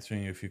mind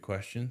answering a few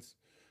questions?"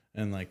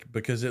 And like,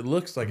 because it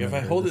looks like if I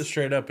hold it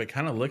straight up, it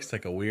kind of looks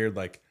like a weird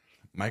like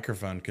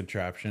microphone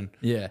contraption.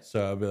 Yeah.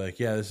 So I'll be like,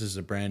 "Yeah, this is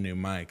a brand new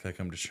mic. Like,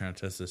 I'm just trying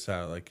to test this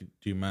out. Like,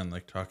 do you mind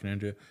like talking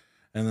into it?"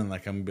 And then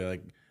like I'm gonna be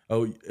like,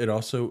 "Oh,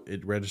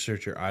 it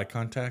registers your eye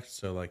contact.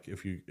 So like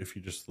if you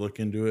just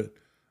look into it,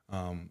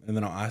 and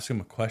then I'll ask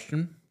him a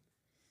question,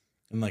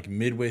 and like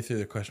midway through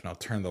the question, I'll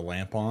turn the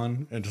lamp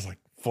on and just like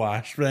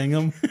flashbang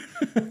him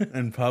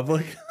in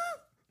public."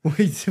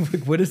 Wait,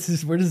 what is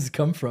this? Where does this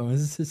come from?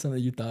 Is this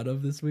something you thought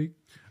of this week?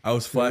 I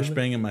was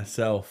flashbanging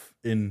myself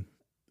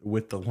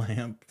with the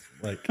lamp,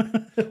 like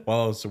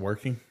while I was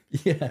working.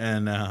 Yeah.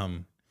 And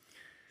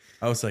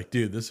I was like,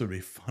 dude, this would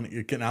be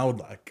funny. And I would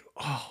like,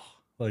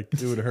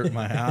 it would hurt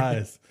my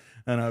eyes.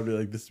 And I'd be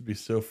like, this would be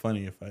so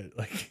funny if I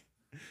like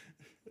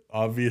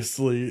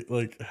obviously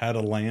like had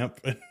a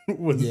lamp and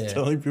was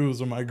telling people it was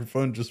a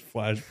microphone, just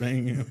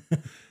flashbanging him,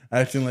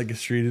 acting like a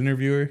street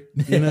interviewer,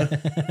 you know?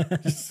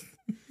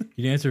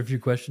 You answer a few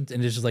questions,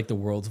 and it's just like the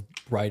world's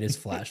brightest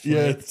flashlight.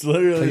 Yeah, it's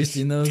literally. Have you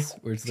seen those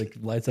where it's like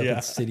lights up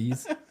in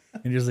cities,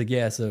 and you're just like,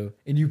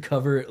 and you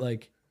cover it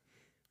like,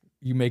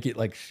 you make it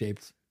like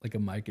shaped like a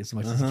mic as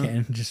much as you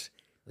can. Just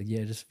like,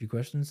 just a few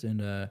questions, and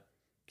can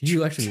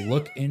you actually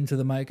look into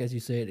the mic as you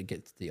say it? It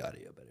gets the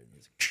audio better.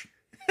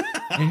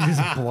 And you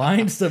just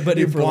blind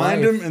somebody. You for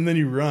blind life. them, and then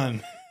you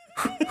run.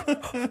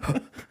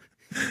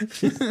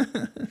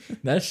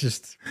 That's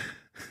just,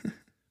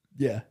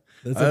 yeah.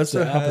 That's I also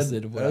the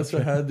opposite of what I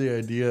also had the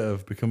idea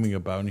of becoming a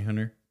bounty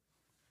hunter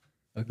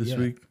this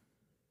week.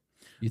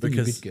 You think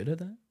you'd be good at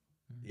that?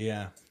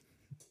 Yeah,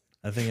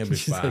 I think I'd be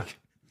Just fine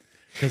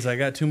because I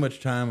got too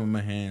much time on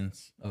my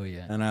hands. Oh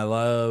yeah, and I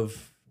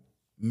love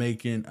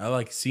I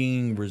like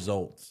seeing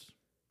results.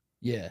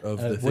 Yeah,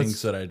 of the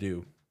things that I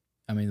do.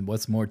 I mean,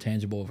 what's more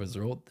tangible of a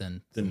result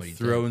than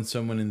throwing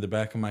someone in the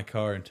back of my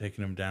car and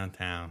taking them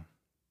downtown?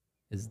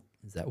 Is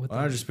that what?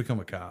 I just become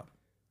a cop.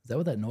 Is that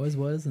what that noise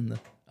was?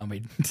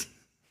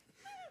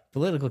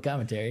 Political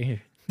commentary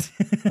here.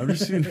 I'm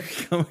just going to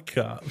become a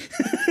cop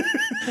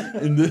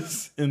in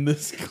this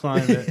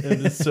climate,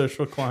 in this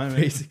social climate,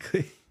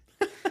 basically.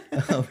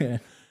 Oh man,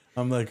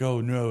 I'm like, oh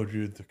no,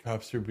 dude, the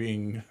cops are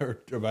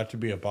about to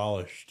be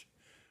abolished.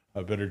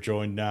 I better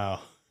join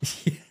now.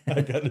 Yeah.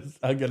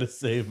 I gotta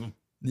save them.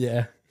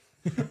 Yeah.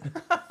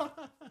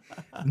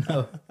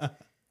 No,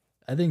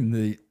 I think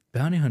the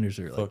bounty hunters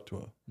are like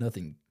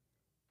nothing.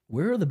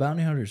 Where are the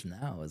bounty hunters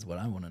now is what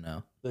I want to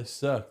know. They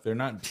suck. They're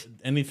not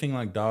anything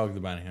like Dog the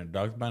Bounty Hunter.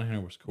 Dog the Bounty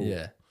Hunter was cool.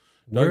 Yeah.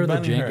 Dog the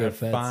Bounty Hunter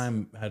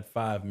had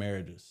 5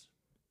 marriages.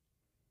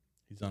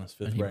 He's on his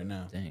 5th right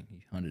now. Dang,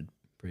 he hunted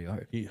pretty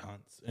hard. He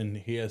hunts, and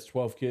he has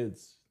 12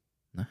 kids.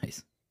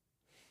 Nice.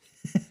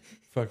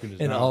 Fucking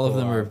and all of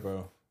them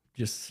are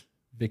just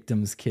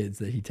victims' kids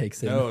that he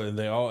takes in. No, and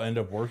they all end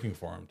up working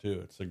for him, too.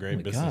 It's a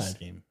great business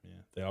scheme. Yeah,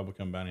 they all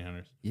become bounty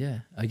hunters. Yeah,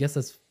 I guess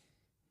that's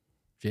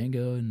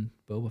Django and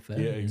Boba Fett.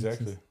 Yeah,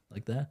 exactly.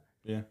 Like that.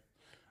 Yeah.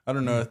 I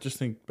don't know. I just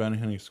think bounty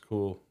hunting is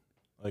cool.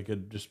 Like,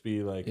 it'd just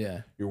be like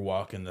you're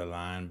walking the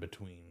line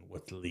between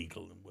what's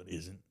legal and what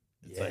isn't.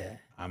 It's like,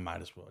 I might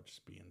as well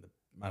just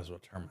might as well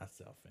turn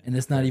myself in. And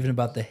it's not even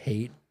about the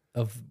hate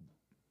of,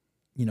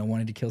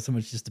 wanting to kill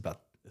someone. It's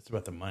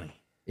about the money.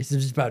 It's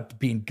just about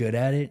being good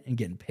at it and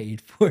getting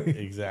paid for it.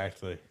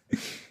 Exactly.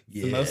 It's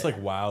the most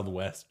like Wild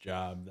West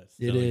job that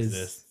still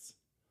exists.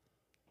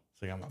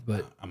 It's like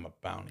I'm a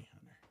bounty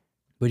hunter.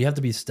 But you have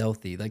to be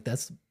stealthy. Like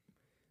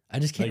I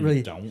just can't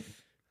really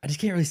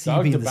see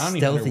you being the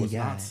stealthy guy.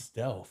 Not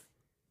stealth.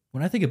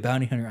 When I think of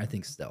bounty hunter, I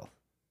think stealth.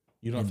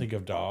 You don't think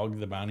of Dog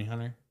the Bounty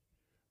Hunter?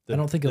 I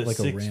don't think of like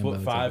a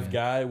 6'5" Rambo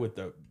guy with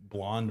the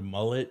blonde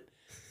mullet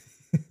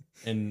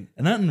and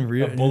not in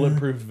real a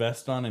bulletproof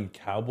vest on and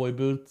cowboy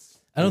boots.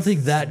 I don't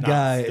think that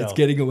guy stealth. is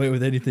getting away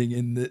with anything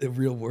in the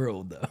real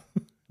world, though.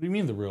 What do you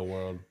mean the real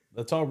world?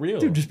 That's all real.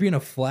 Dude, just being a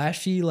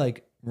flashy,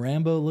 like,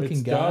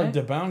 Rambo-looking guy. Dog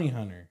the Bounty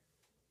Hunter.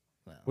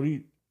 Well, What do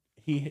you...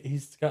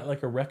 He's got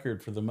like a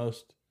record for the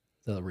most...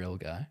 is that a real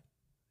guy?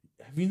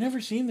 Have you never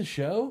seen the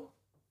show?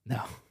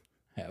 No.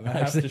 I haven't I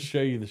have actually. to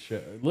show you the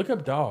show. Look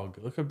up Dog.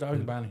 Look up Dog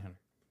the Bounty Hunter.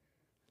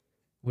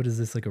 What is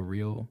this, like a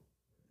real...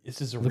 This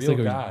is a looks real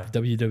like guy. a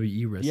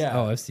WWE wrestler. Yeah.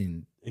 Oh, I've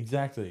seen...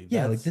 Exactly.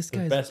 Yeah, like That's this the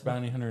guy's... best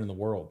bounty hunter in the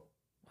world.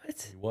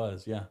 What? He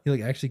was, yeah. He,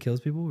 like, actually kills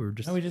people or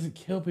just... No, he doesn't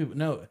kill people.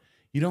 No,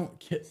 you don't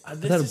kill... I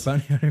thought a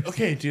bounty hunter...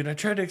 Okay, dude, I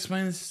tried to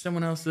explain this to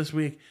someone else this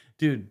week.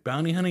 Dude,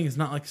 bounty hunting is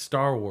not like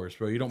Star Wars,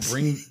 bro. You don't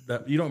bring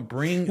that. You don't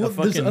bring Well, a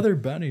fucking... there's other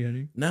bounty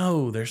hunting.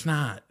 No, there's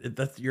not.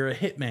 You're a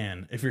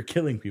hitman if you're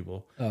killing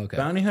people. Oh, okay.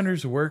 Bounty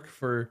hunters work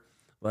for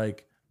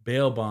like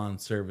bail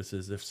bond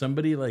services. If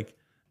somebody like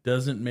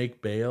doesn't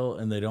make bail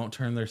and they don't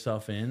turn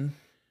themselves in,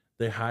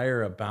 they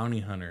hire a bounty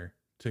hunter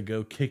to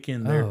go kick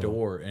in their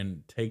door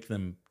and take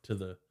them to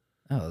the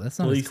Oh, that's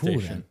not police as cool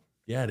station. then.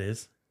 Yeah, it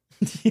is.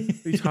 What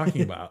are you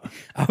talking about?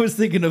 I was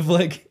thinking of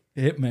like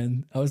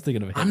Hitman. I was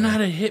thinking of a Hitman. I'm not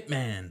a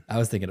hitman. I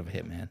was thinking of a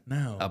Hitman.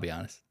 No. I'll be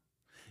honest.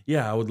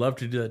 Yeah, I would love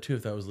to do that too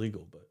if that was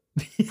legal, but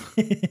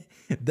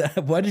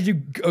Why did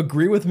you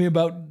agree with me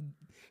about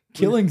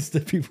killing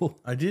people?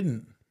 I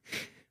didn't.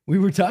 We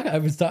were talking. I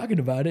was talking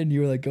about it, and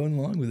you were like going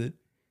along with it.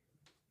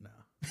 No.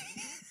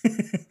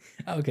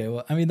 Okay,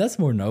 well, I mean that's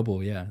more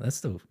noble. Yeah, that's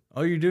still.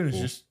 All you're doing is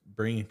just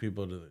bringing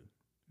people to the.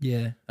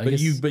 Yeah, I But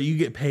guess, you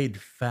get paid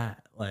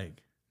fat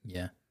like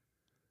Yeah,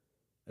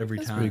 every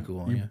That's time. pretty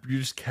cool, yeah. You're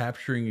just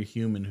capturing a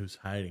human who's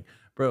hiding,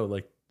 bro.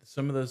 Like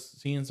some of those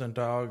scenes on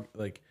Dog,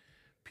 like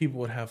people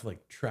would have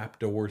like trap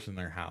doors in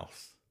their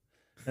house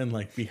and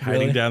like be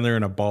hiding Really? down there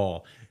in a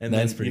ball. And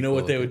That's then pretty you know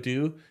what cool, they okay. would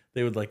do?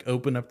 They would like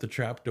open up the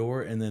trap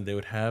door and then they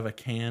would have a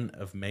can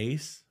of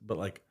mace, but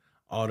like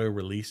auto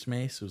release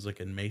mace. It was like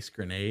a mace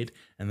grenade,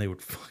 and they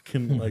would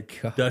fucking like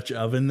God. Dutch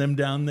oven them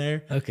down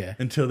there Okay.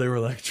 until they were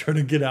like trying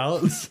to get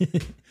out.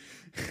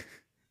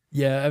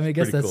 Yeah, I mean, I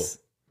guess Pretty that's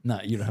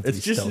not. You don't have to. It's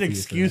be just an stealthy for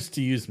excuse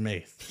to use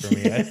mace for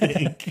me, I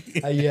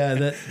think. that. Yeah,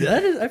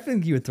 that is. I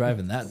think you would thrive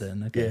in that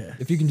then. Okay. Yeah.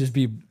 If you can just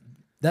be,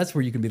 that's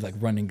where you can be like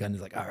running guns.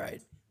 Like, all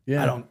right,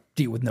 Yeah. I don't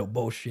deal with no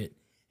bullshit,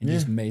 and Yeah.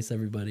 just mace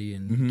everybody,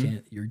 and you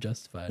can't. You're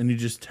justified. And you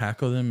just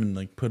tackle them and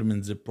like put them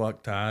in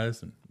Ziploc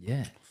ties and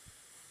Yeah,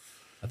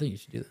 I think you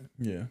should do that.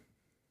 yeah.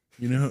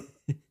 You know,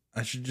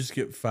 I should just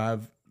get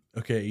 5.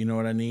 Okay, you know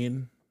what I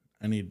need?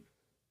 I need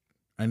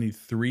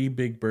 3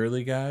 big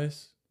burly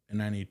guys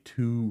and I need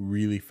 2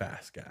 really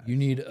fast guys. You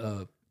need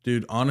a.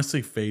 Dude,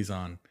 honestly,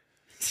 Faison.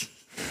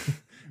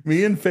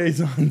 Me and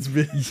Faison's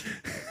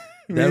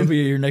been That would be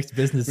your next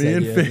business me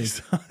and idea. I think.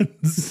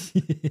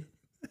 Faison's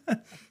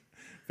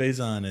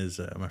Faison is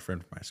my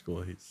friend from high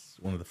school. He's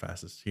one of the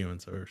fastest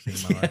humans I've ever seen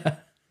in my life.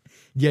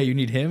 Yeah, you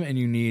need him, and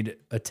you need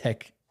a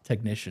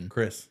technician.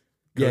 Chris.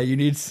 Yeah, you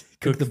need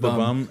cook Cooks the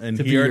bum, and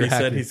to he be your already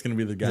said hacker. he's going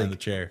to be the guy in like, the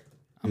chair.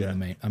 I'm Yeah.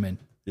 in. I'm in.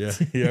 Yeah,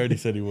 he already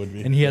said he would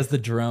be. And he has the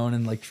drone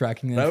and like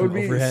tracking them That from would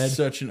be overhead.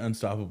 such an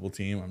unstoppable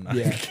team. I'm not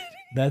Yeah, kidding.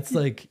 that's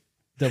like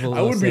double.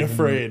 I would be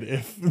afraid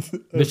if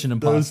Mission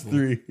those Impossible.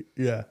 3.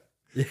 Yeah,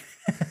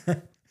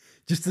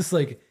 Just this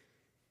like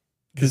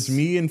because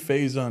me and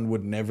Faison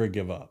would never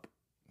give up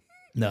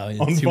no it's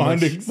on too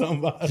finding much.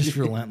 somebody. Just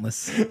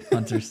relentless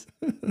hunters.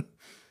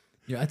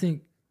 Yeah,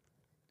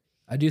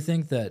 I do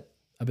think that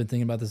I've been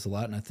thinking about this a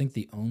lot, and I think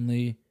the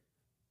only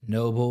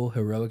noble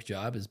heroic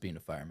job is being a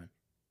fireman,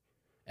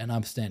 and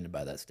I'm standing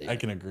by that I statement.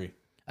 can agree.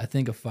 I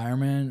think a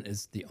fireman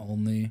is the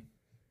only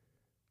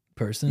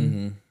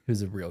person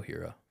who's a real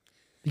hero,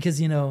 because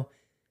the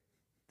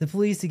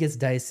police, it gets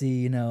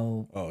dicey.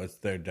 Oh, It's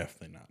they're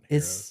definitely not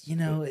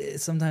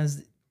heroes.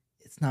 sometimes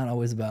it's not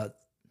always about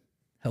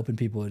helping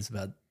people. It's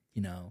about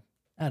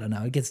I don't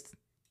know. It gets.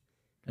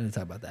 I'm gonna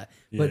talk about that,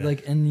 but Yeah.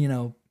 like and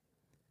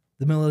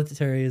the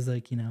military is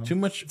like too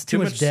much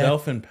death.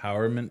 self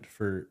empowerment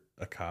for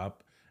a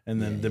cop,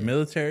 and then the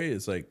military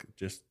is like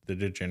just the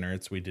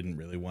degenerates we didn't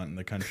really want in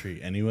the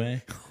country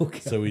anyway. Okay.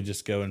 So we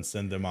just go and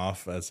send them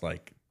off as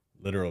like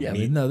literal Yeah, I meat.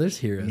 mean, no, there's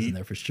heroes in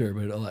there for sure,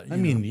 but a lot. I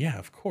mean, yeah,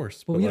 of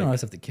course. well, but you like, don't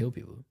always have to kill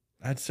people.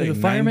 I'd say the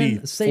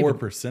fireman, save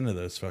 94% of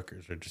those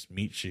fuckers are just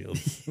meat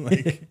shields.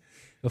 Like,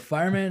 A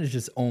fireman is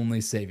just only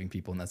saving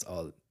people, and that's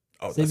all.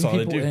 oh, Saving that's all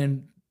they people do.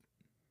 and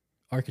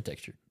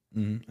architecture.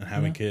 And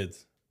having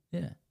kids.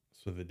 Yeah,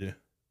 That's what they do.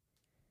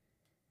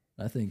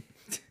 I think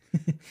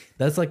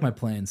that's like my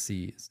plan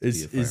C is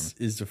to be a fireman.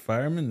 Is the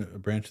fireman a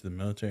branch of the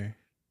military?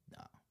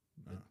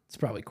 No, it's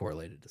probably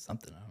correlated to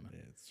something. I don't know.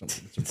 Yeah,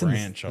 it's a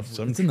branch of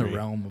some It's in the tree.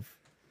 realm of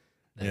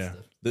that Yeah,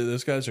 stuff.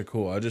 those guys are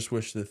cool. I just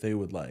wish that they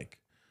would like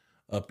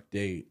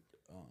update.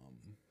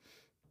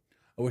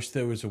 I wish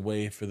there was a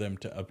way for them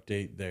to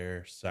update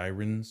their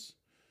sirens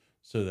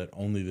so that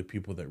only the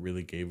people that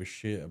really gave a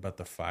shit about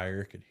the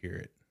fire could hear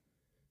it.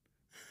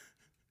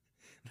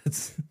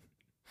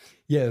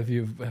 Yeah, if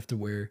you have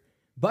to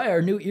buy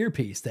our new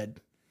earpiece that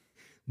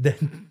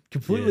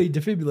completely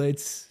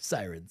defibrillates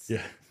sirens.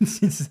 Yeah.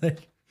 It's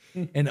like,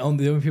 and the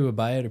only people who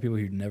buy it are people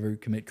who never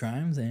commit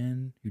crimes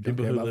and who don't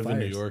People care who about live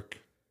fires. in New York,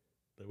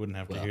 they wouldn't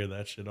have to hear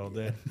that shit all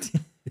day.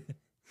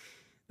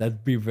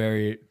 That'd be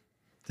very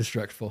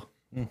destructive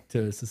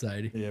to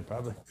society. Yeah,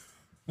 probably.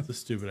 It's a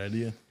stupid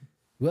idea.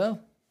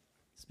 Well,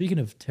 speaking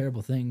of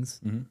terrible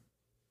things, I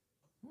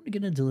want to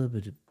get into a little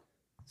bit of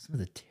some of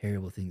the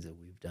terrible things that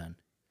we've done.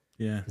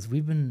 Yeah. Because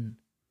we've been,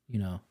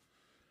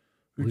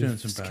 We've done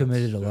some bad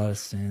committed stuff. a lot of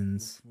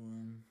sins.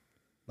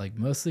 Like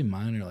mostly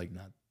mine are like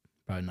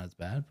probably not as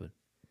bad, but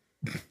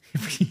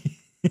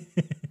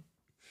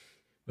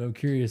but I'm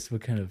curious what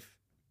kind of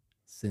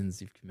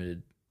sins you've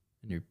committed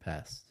in your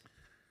past.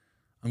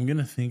 I'm going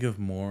to think of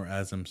more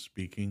as I'm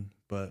speaking,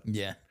 but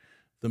Yeah.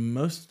 the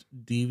most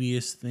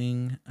devious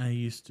thing I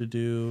used to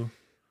do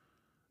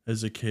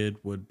as a kid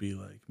would be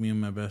like me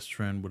and my best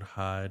friend would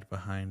hide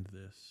behind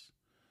this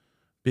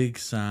big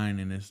sign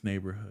in his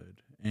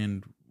neighborhood,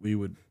 and we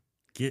would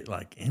get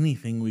like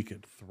anything we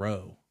could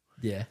throw.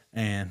 Yeah.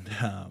 And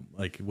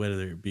like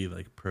whether it be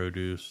like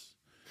produce,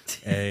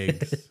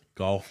 eggs,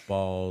 golf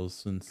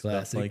balls, and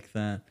Classic. stuff like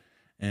that.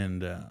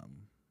 And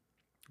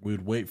we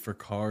would wait for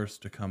cars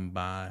to come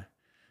by,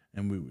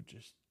 and we would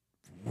just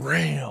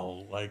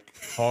rail like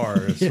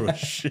cars with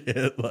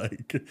shit.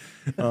 Like,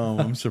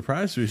 I'm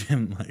surprised we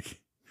didn't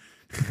like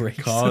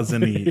cause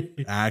any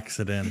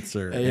accidents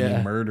or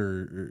any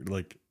murder or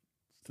like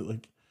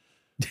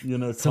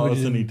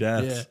cause any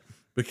deaths. Yeah.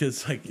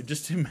 Because like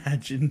just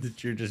imagine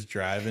that you're just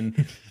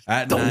driving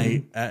at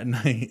night, and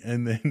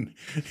then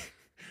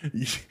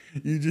you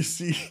just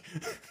see,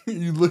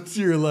 you look to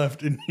your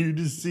left and you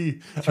just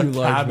see a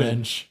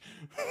cabbage.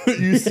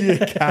 You see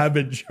a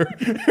cabbage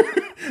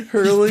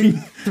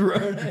hurling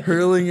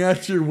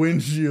at your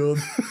windshield,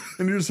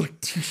 and you're just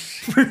like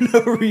For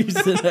no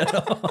reason at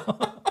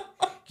all.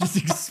 Just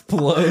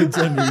explodes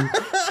under your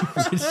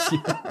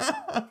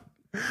windshield.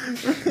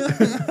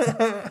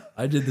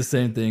 I did the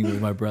same thing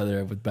with my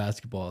brother with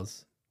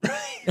basketballs.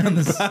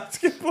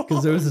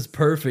 Because there was this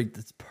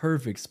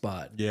perfect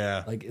spot.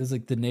 Yeah. Like it was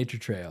like the nature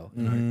trail.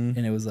 And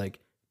it was like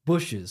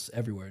bushes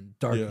everywhere and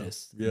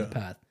darkness in the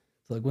path.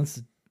 So like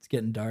once it's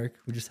getting dark,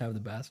 we just have the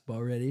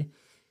basketball ready.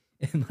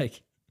 And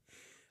like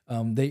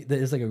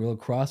there's like a little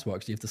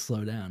crosswalk, so you have to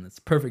slow down. It's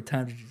perfect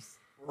time to just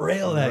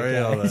rail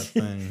that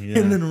thing. Yeah.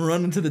 And then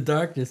run into the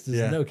darkness.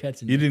 There's no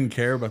catching You didn't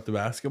care about the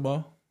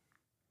basketball?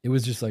 It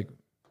was just like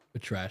a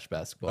trash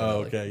basketball.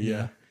 Oh, okay,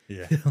 yeah.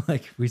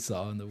 Like we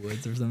saw in the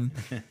woods or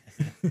something.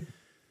 And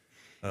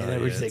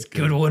then we're just like,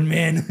 good good one,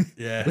 man.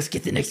 Yeah. Let's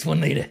get the next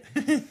one later.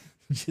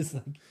 Just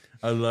like,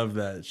 I love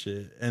that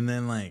shit. And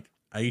then like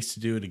I used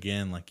to do it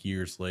again like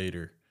years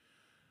later.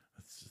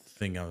 I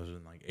think I was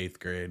in like 8th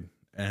grade.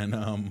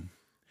 And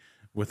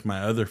with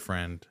my other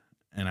friend,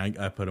 and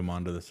I put him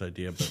onto this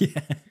idea, but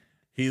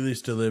he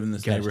used to live in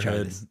this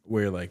neighborhood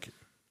where like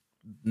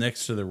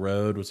next to the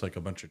road was like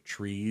a bunch of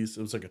trees.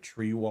 It was like a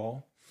tree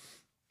wall.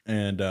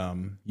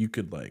 And you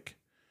could like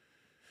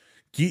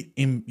you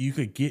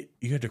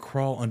had to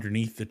crawl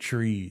underneath the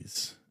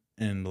trees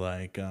and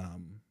like to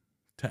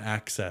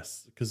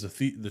access, because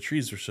the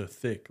trees were so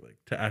thick, like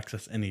to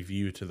access any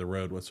view to the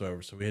road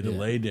whatsoever. So we had to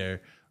lay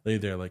there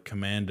like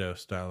commando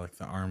style, like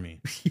the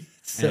army.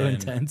 So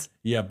intense.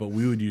 Yeah, but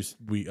we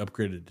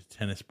upgraded to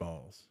tennis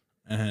balls,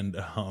 and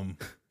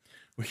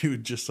we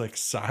would just like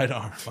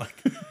sidearm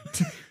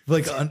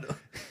like on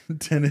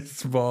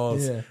tennis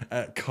balls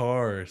at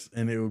cars,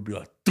 and it would be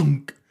like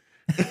dunk.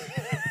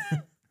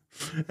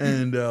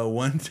 And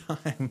one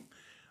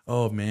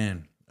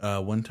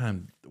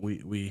time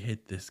we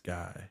hit this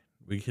guy.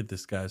 We hit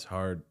this guy's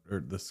car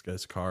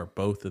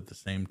both at the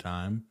same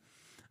time,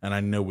 and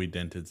I know we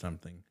dented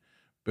something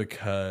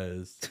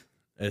because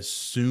as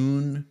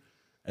soon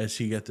as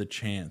he got the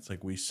chance,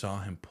 like we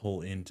saw him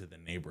pull into the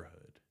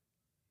neighborhood,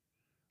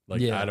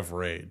 like out of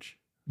rage.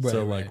 Right,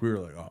 so like we were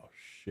like, oh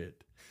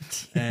shit.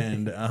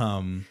 And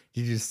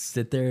did you just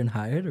sit there and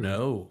hide? Or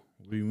no,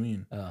 what do you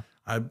mean?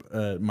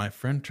 My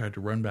friend tried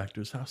to run back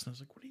to his house, and I was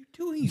like, what are you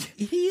doing, you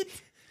idiot?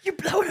 You're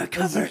blowing our I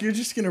was cover. like, you're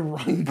just gonna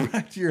run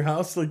back to your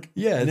house, like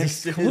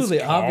it's completely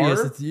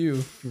obvious it's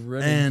you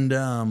running.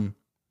 And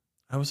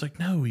I was like,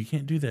 no, you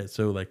can't do that.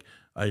 So like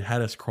I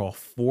had us crawl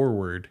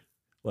forward,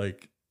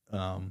 like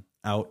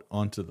out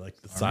onto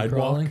like the sidewalk.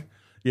 Crawling?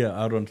 Yeah,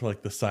 out onto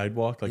like the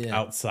sidewalk, like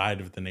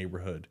outside of the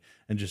neighborhood,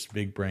 and just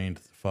big brained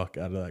the fuck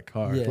out of that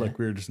car. Yeah. Like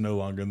we were just no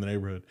longer in the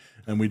neighborhood,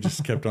 and we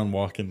just kept on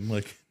walking,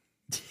 like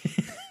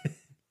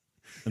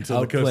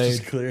until the coast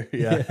was clear.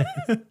 Yeah.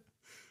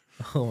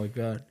 Oh my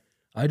god,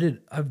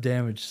 I've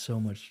damaged so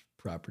much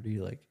property,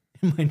 like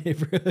in my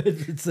neighborhood.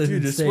 It's Dude,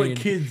 insane. it's what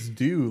kids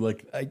do.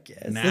 Like I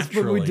guess naturally. that's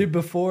what we did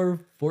before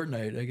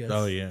Fortnite. I guess.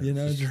 Oh yeah,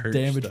 just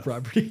damage stuff.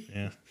 property.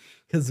 Yeah,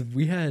 because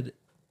I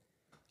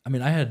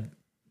had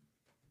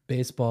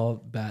baseball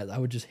bat. I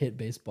would just hit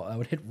baseball. I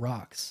would hit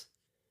rocks,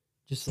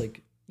 just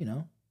like just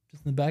in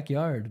the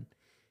backyard.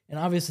 And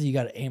obviously, you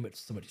got to aim at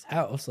somebody's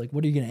house. Like,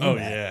 what are you gonna aim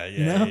at?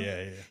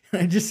 Yeah.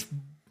 And I just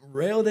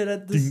railed it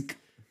at this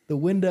the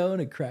window, and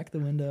it cracked the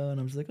window, and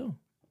I was like, oh,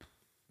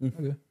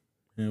 okay.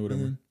 Yeah,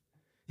 whatever.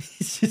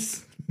 It's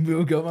just we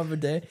would go up a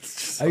day.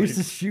 I used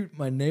to shoot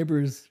my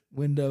neighbor's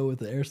window with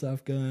the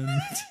airsoft gun.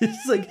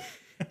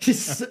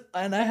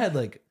 And I had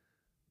like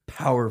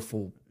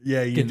powerful.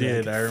 Yeah, you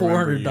did. Like I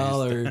remember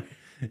 $400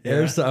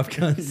 airsoft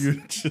guns.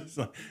 You just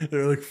like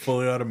they're like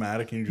fully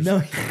automatic, and you just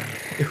No,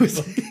 it was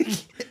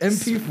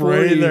MP40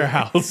 spray their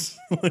house.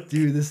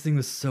 Dude, this thing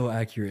was so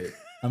accurate.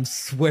 I'm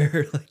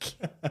swear, like,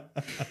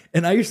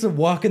 and I used to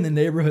walk in the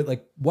neighborhood,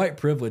 like white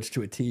privilege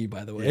to a T,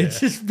 by the way. Yeah.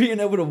 Just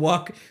being able to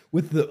walk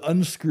with the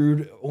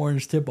unscrewed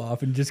orange tip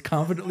off and just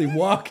confidently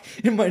walk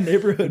in my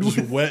neighborhood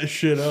Just wet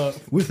shit up.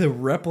 with a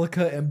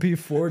replica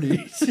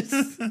MP40.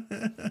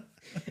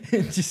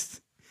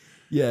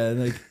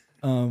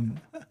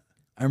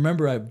 I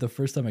remember the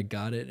first time I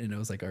got it, and it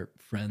was like our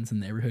friends in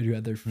the neighborhood who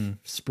had their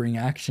spring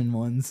action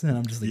ones, and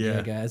I'm just like,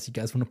 yeah, guys, you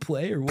guys want to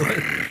play or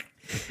what?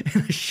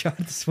 And I shot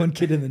this one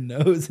kid in the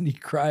nose, and he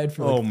cried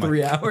for like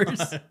 3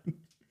 hours.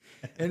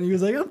 And he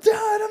was like, I'm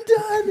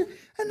done,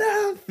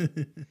 enough.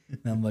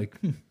 And I'm like,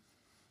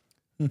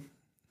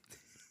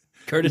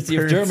 courtesy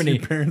of Germany.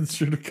 Your parents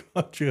should have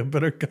got you a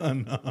better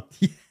gun. Huh?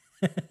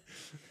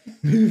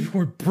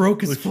 Or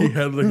broke his like he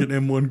had like an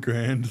M1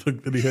 Grand,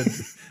 like that he had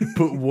to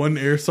put one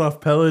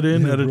airsoft pellet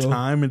in at a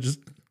time, and just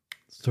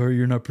sorry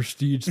you're not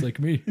prestige like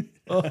me.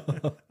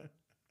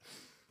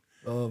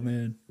 Oh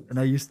man. And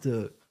I used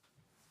to,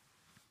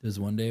 there's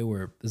one day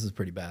where this is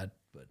pretty bad,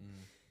 but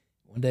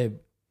one day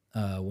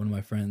one of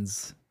my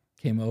friends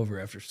came over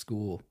after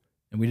school,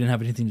 and we didn't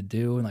have anything to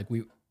do, and like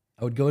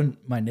I would go in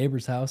my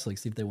neighbor's house, like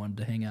see if they wanted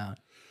to hang out.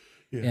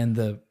 Yeah. And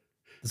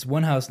this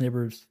one house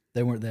neighbors,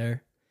 they weren't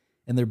there,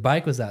 and their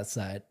bike was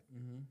outside.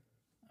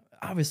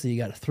 Obviously, you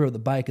got to throw the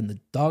bike in the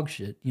dog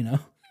shit, you know?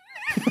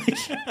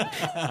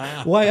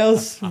 Like, why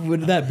else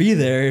would that be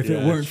there if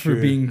it weren't for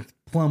being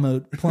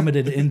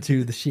plummeted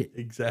into the shit?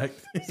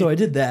 Exactly. So I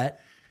did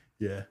that.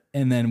 Yeah.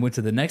 And then went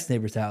to the next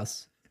neighbor's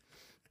house,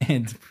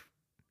 and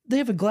they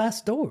have a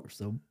glass door.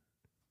 So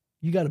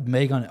you got to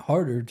make on it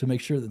harder to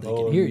make sure that they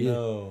can hear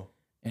you.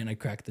 And I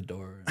cracked the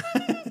door.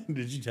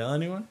 Did you tell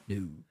anyone?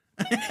 No.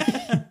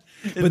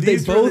 But they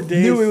both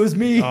knew it was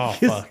me. Oh,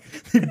 fuck.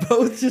 They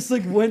both just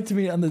like went to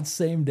me on the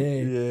same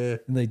day. Yeah.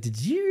 And like,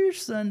 did your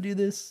son do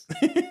this?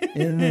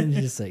 And then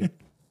just like,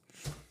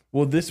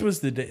 well, this was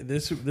the day.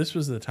 This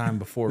was the time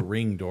before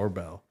Ring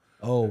doorbell.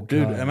 Oh,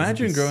 dude! God,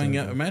 imagine growing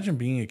up. Imagine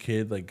being a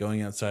kid, like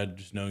going outside,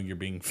 just knowing you're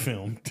being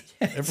filmed.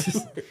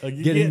 Everywhere. Like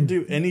you can't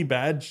do any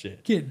bad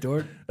shit. Can't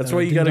door. That's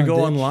why you got to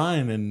go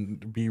online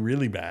and be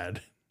really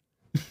bad.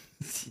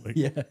 Like,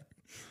 yeah.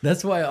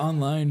 That's why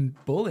online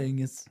bullying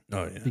is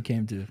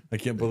became to. I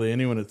can't bully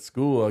anyone at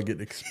school. I'll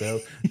get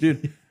expelled.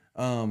 Dude,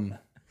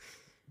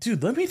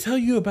 dude, let me tell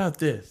you about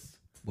this.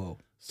 Whoa.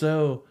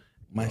 So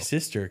my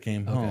sister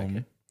came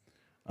home,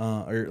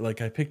 or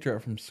like I picked her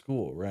up from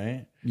school,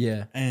 right?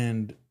 Yeah.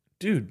 And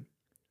dude,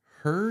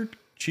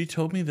 she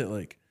told me that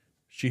like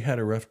she had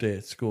a rough day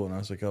at school, and I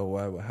was like, oh,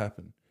 why? What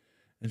happened?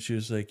 And she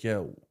was like,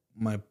 yeah,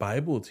 my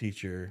Bible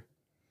teacher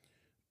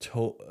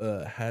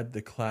had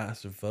the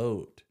class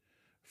vote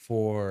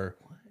for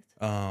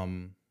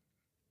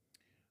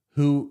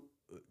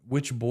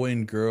which boy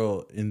and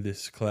girl in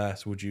this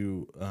class would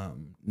you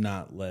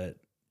not let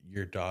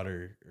your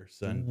daughter or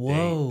son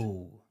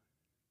date?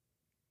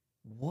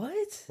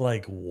 What?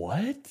 Like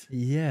what?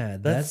 Yeah,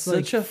 that's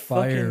such like a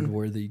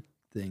fired-worthy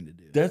thing to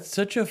do. That's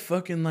such a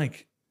fucking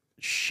like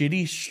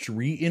shitty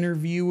street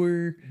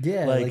interviewer.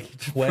 Yeah,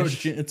 like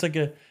question.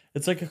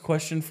 It's like a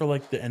question for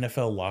like the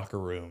NFL locker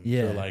room.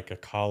 Yeah. Or like a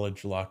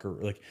college locker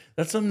room. Like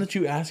that's something that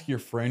you ask your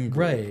friend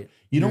group. Right.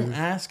 You don't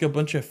ask a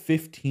bunch of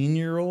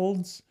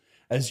 15-year-olds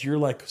as you're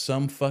like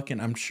some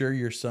fucking, I'm sure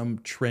you're some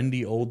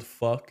trendy old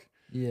fuck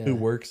who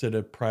works at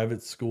a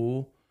private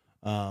school.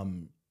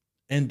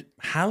 And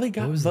Hallie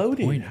got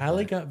voted.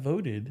 Hallie got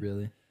voted.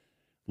 Really?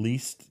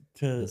 Least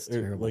to,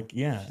 or like,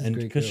 yeah. She's and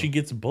because she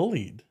gets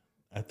bullied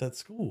at that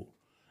school.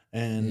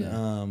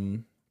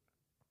 And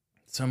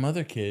some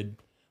other kid,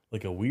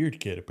 like a weird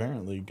kid,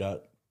 apparently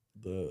got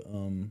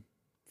the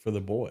for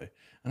the boy.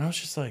 And I was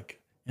just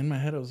like, in my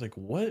head, I was like,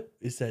 what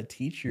is that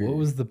teacher? What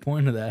was the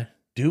point of that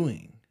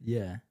doing?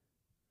 Yeah.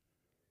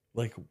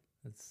 Like,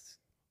 that's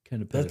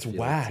kind of that's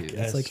whack. Too.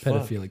 It's like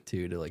pedophilic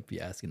too, to like be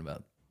asking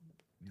about.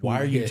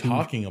 Why are you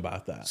talking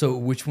about that? So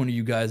which one of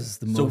you guys is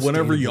the most? So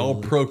whenever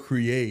y'all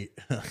procreate.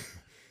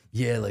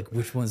 Yeah, like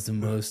which one's the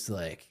most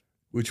like?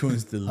 Which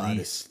one's the hottest?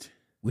 least?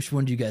 Which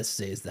one do you guys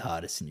say is the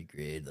hottest in your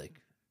grade?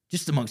 Like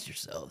just amongst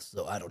yourselves,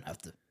 so I don't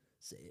have to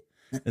say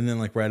it. And then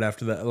like right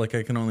after that, like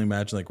I can only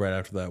imagine like right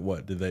after that,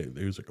 what did they?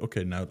 It was like,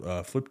 okay, now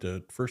flip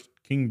to First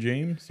King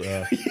James.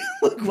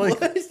 Like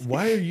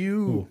why are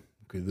you?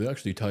 Okay, that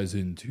actually ties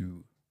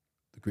into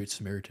the Great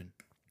Samaritan.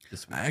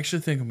 I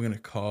actually think I'm gonna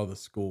call the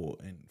school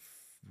and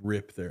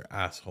rip their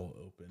asshole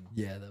open.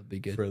 Yeah, that'd be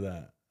good for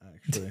that.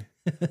 Actually,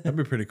 that'd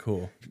be pretty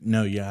cool.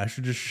 No, yeah, I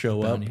should just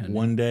show up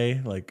one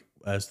day, like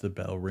as the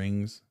bell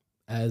rings,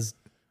 as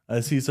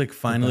he's like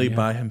finally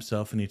by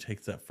himself, and he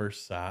takes that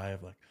first sigh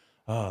of like,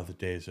 oh, the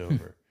day's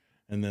over,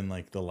 and then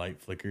like the light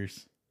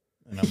flickers,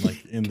 and I'm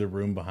like in the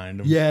room behind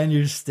him. Yeah, and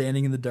you're just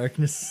standing in the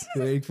darkness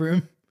waiting for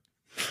him.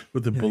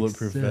 With a You're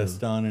bulletproof like,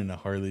 vest on and a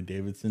Harley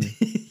Davidson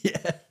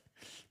Yeah.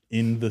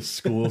 in the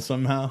school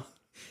somehow.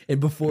 And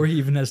before he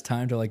even has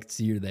time to like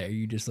see you're there,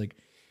 you just like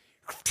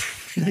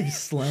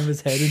slam his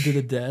head into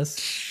the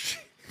desk.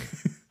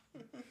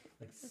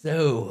 Like,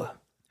 so,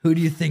 who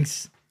do you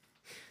think's...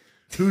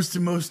 Who's the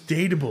most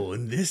dateable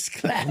in this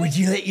class? Would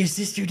you let your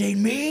sister date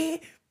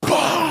me?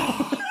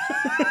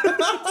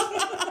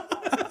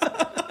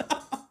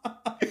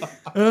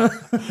 And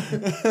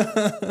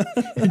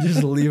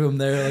just leave him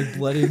there like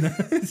bloody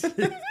nose.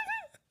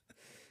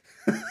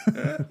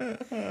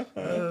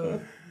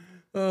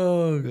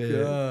 Oh,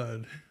 Man.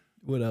 God.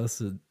 What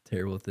else are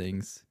terrible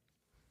things?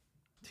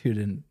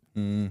 Dude,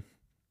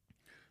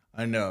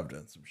 I know I've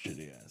done some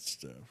shitty ass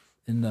stuff.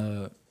 in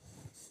the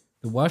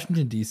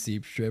Washington, D.C.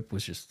 trip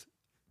was just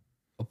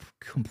a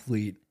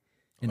complete...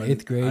 In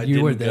 8th grade,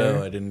 you were there.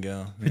 I didn't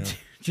go. Yeah.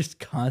 Just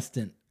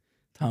constant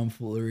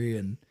tomfoolery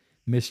and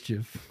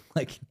mischief,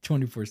 like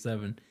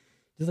 24/7.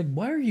 Just like,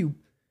 why are you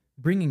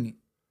bringing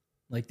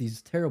like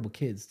these terrible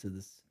kids to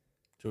this,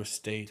 To a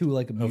state to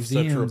like a of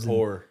museum? such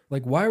rapport.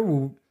 Like, why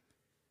will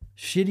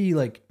shitty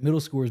like middle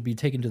schoolers be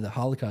taken to the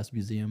Holocaust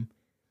Museum?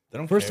 They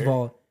don't First care. of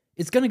all,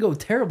 it's gonna go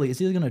terribly. It's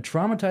either gonna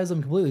traumatize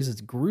them completely, it's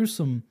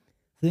gruesome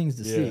things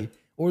to see,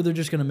 or they're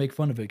just gonna make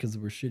fun of it because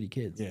we're shitty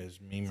kids. Yeah, it's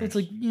memers. So it's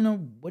like,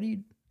 what do you?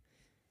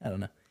 I don't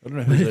know. I don't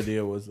know whose idea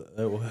that was,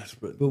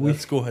 but we-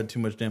 that school had too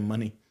much damn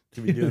money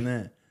to be doing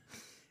that.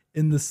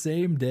 In the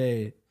same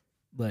day,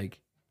 like,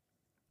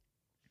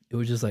 it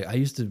was just like, I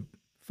used to,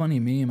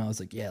 funny meme, I was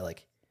like, yeah,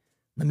 like,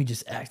 let me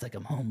just act like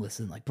I'm homeless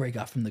and like break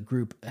off from the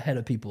group ahead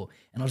of people,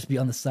 and I'll just be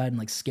on the side and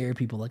like scare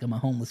people like I'm a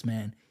homeless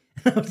man.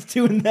 And I was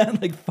doing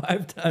that like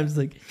 5 times,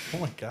 like, Oh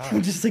my I'm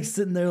God. just like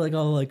sitting there like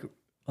all like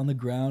on the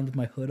ground with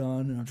my hood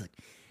on, and I'm just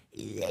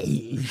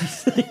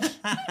like,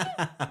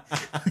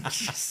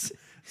 just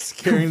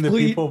Scaring the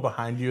complete- people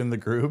behind you in the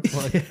group.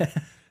 Like,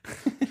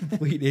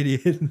 complete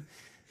idiot.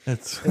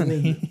 that's And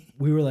then funny.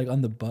 we were like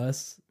on the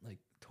bus, like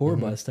tour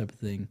bus type of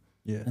thing.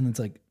 Yeah. And it's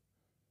like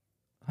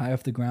high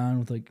off the ground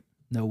with like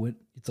no wind.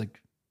 It's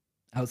like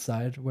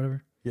outside or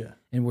whatever. Yeah.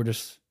 And we're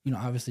just,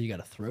 obviously you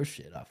got to throw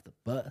shit off the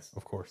bus.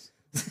 Of course.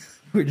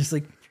 We're just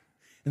like,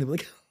 and they're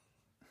like,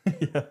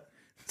 Yeah.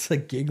 it's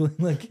like giggling,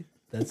 like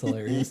that's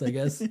hilarious, I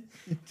guess.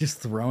 Just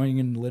throwing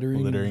and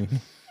littering. Littering.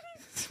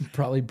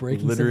 Probably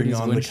breaking Littering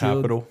somebody's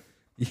on the windshield. Capitol.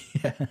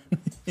 Yeah.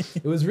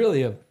 It was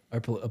really a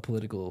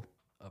political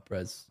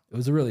uprise. It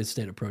was really a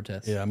state of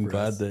protest. Yeah, I'm for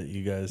glad us. that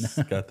you guys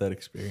got that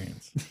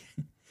experience.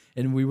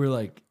 And we were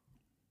like,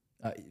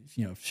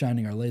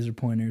 shining our laser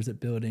pointers at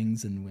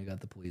buildings, and we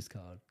got the police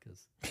called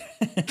because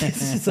it's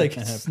just like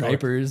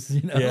snipers,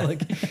 Yeah.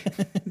 like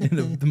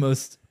in the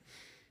most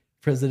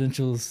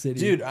presidential city.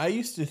 Dude, I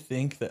used to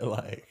think that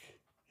like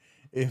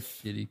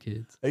Shitty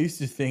kids. I used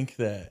to think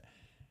that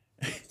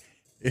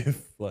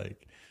if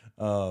like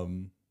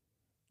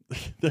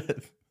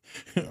that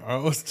I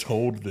was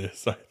told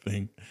this, I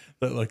think,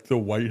 that like the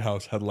White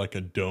House had like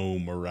a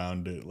dome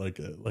around it, like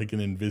an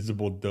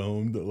invisible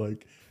dome that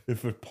like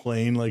if a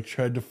plane like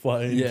tried to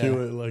fly into Yeah.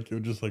 it, like it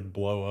would just like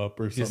blow up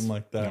or Just something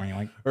like that.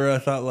 like Or I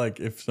thought like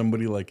if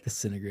somebody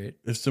disintegrate.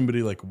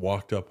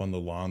 walked up on the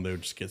lawn, they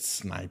would just get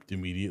sniped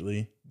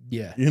immediately.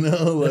 Yeah. You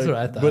know, like, That's what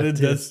I thought, but it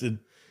too. does. It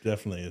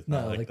definitely is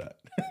not No, like like, that.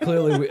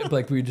 Clearly,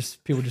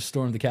 people just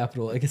stormed the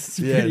Capitol. I guess it's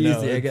Yeah, pretty no,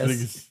 easy. I guess.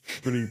 it's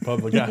pretty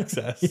public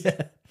access.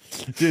 Yeah.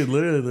 Dude,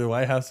 literally, the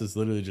White House is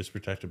literally just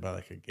protected by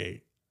like a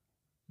gate.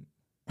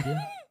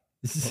 Yeah.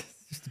 This is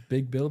just a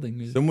big building.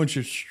 Dude. Someone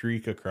should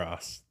streak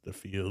across the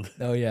field.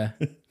 Oh yeah.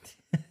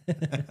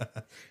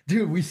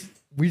 Dude,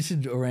 we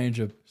should arrange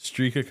a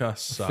Streak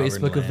across sovereign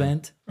Facebook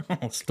land.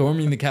 event,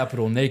 storming the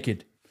Capitol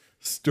naked.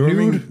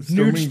 Storming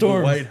Nude the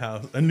storm. White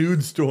House. A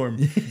nude storm.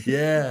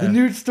 Yeah. The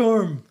nude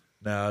storm.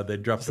 No, they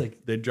dropped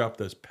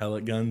those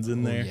pellet guns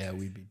in there. Yeah,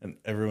 we'd be. And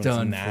everyone's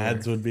Done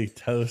nads would be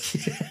toast.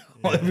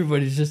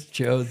 Everybody's just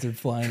chose. They're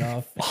flying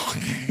off.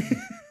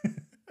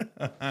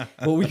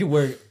 Well, we could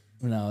wear.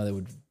 No, that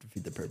would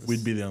defeat the purpose.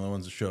 We'd be the only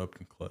ones to show up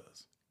in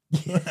clothes.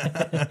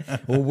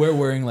 Well, we're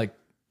wearing like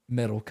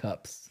metal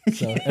cups,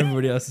 so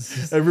everybody else is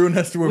just. Everyone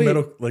has to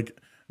wear Wait.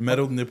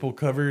 metal nipple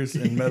covers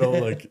and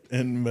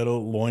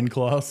metal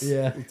loincloths.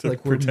 Yeah, to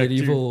like we're protect you.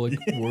 medieval like,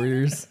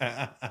 warriors.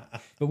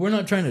 But we're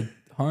not trying to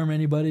harm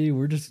anybody.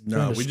 We're just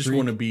trying No, to we just streak.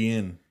 want to be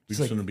in. We It's just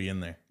like- want to be in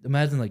there.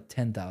 Imagine like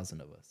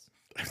 10,000 of us.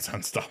 It's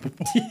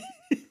unstoppable.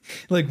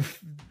 Like,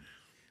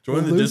 Join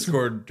We'll the lose-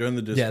 Discord. Join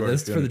the Discord. yeah,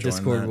 that's if you for the wanna join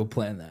Discord. that. We'll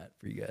plan that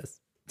for you guys,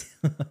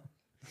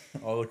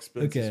 All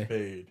expenses Okay.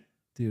 paid.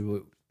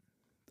 dude.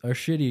 Our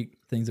shitty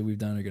things that we've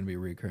done are going to be a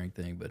recurring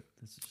thing, but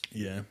this is.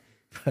 Yeah.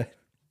 But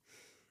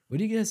what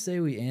do you guys say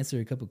we answer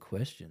a couple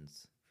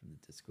questions from the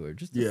Discord?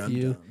 Just a Yeah, I'm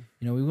few.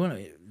 down. We want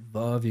to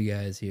involve you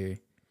guys here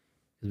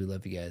because we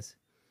love you guys.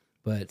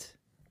 But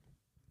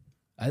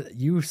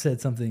you said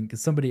something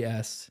because somebody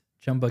asked,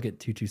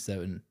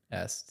 Chumbucket227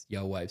 asked,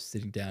 y'all wives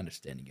sitting down or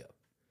standing up?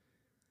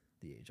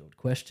 The age old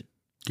question.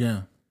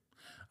 Yeah.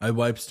 I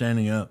wipe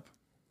standing up.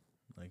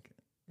 Like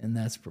and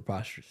that's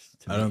preposterous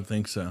to me. I don't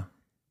think so.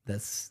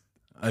 That's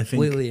I think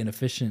completely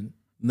inefficient.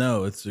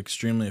 no, it's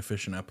extremely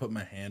efficient. I put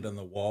my hand on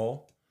the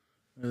wall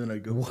and then I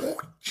go.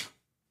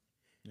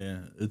 Yeah,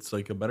 it's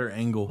like a better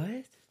angle.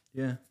 What?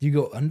 Yeah. Do you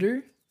go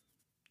under?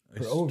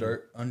 I Or over?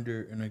 start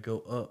under and I go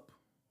up.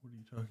 What are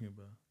you talking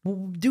about?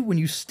 Well, dude, when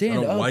you I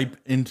stand don't up, wipe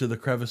into the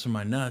crevice of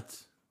my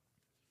nuts.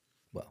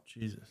 Well.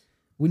 Jesus.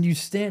 when you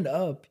stand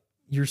up,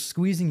 you're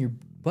squeezing your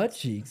butt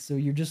cheeks, so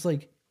you're just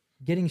like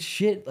getting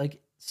shit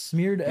like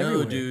smeared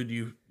everywhere. No, dude,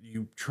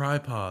 you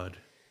tripod.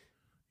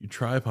 You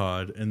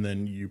tripod and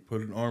then you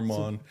put an arm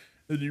on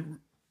and you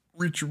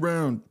reach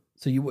around.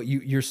 So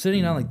you're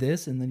sitting down like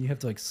this, and then you have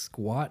to like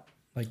squat.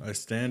 Like I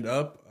stand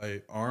up,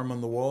 I arm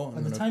on the wall. And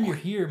by the then time you're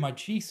here, my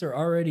cheeks are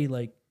already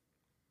like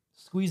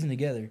squeezing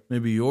together.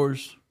 maybe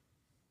yours.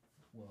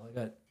 Well, I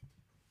got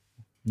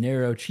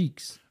narrow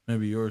cheeks.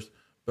 Maybe yours.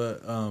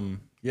 But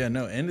yeah,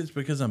 no, and it's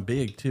because I'm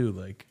big too.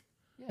 Like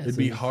Yeah, it'd so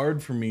be you-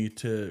 hard for me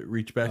to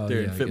reach back there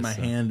yeah, and I fit guess my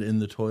so. hand in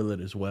the toilet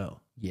as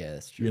well. Yeah,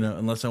 that's true. You know,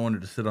 unless I wanted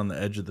to sit on the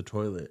edge of the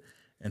toilet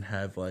and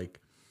have like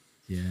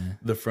Yeah.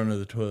 the front of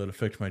the toilet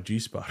affect my G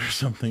spot or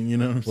something. You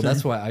know what I'm Well, saying?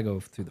 that's why I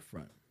go through the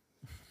front.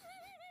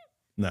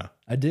 No.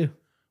 I do.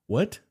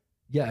 What?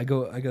 Yeah, I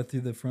go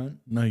through the front.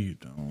 No, you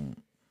don't.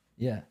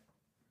 Yeah.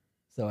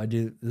 So I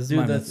do. This is Dude,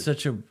 my that's method.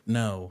 such a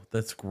no.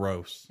 That's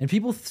gross. And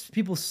people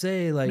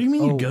say like, What do you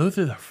mean oh, you go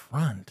through the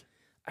front?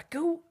 I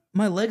go.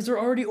 My legs are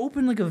already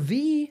open like a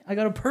V. I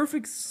got a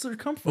perfect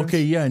circumference.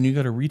 Okay, yeah, and you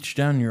got to reach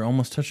down. And you're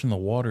almost touching the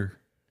water.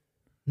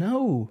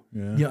 No.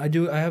 Yeah. Yeah, I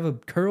do. I have a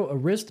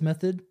wrist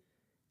method.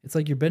 It's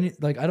like you're bending.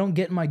 Like I don't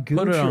get in my gooch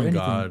Put it or on anything.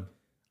 God.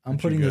 I'm that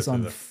you putting go this through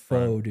on the faux,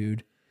 front.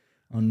 dude.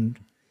 On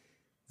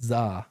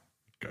za.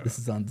 God. This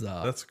is on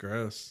za. That's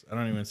gross. I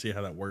don't even see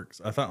how that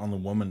works. I thought only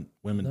women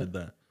did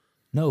that.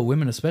 No,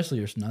 women especially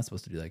are not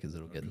supposed to do that because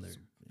it'll get in their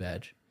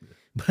badge.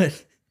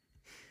 But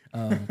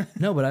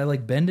no, but I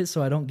like bend it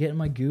so I don't get in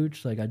my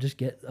gooch. Like I just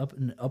get up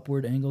an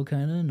upward angle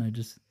kind of, and I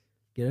just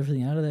get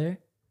everything out of there.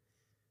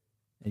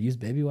 I use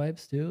baby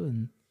wipes too,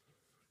 and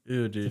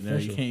Ew, dude, It's no, you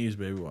official. can't use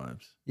baby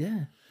wipes.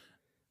 yeah.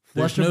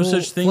 There's no Flushable-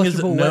 such thing as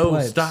flushable wet no.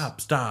 wipes.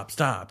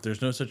 Stop.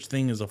 There's no such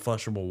thing as a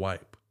flushable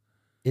wipe.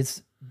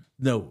 It's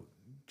No,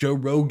 Joe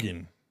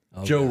Rogan.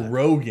 oh, Joe God.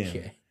 Rogan.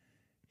 Okay.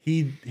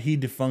 He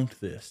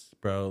defunct this,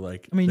 bro.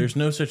 Like, I mean- there's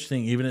no such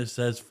thing. Even if it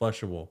says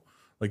flushable,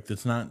 like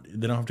that's not.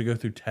 They don't have to go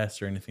through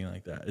tests or anything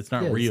like that. It's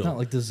not Yeah, real. it's not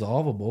like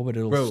dissolvable, but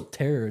it'll Bro,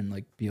 tear and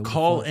like be able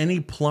Call to flush. any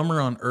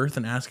plumber on earth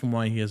and ask him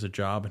why he has a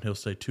job, and he'll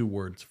say 2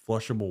 words: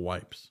 flushable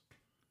wipes.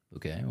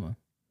 Okay, well,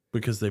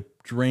 Because they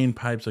drain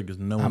pipes like it's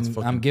no one's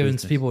fucking. I'm giving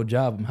business. people a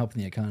job. I'm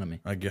helping the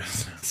economy. I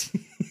guess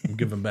I'm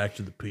giving back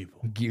to the people.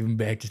 Giving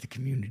back to the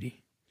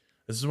community.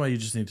 This is why you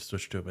just need to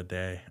switch to a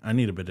bidet. I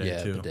need a bidet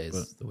Yeah, too. bidet's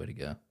But the way to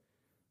go.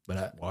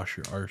 But wash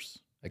your arse.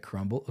 I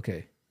crumble.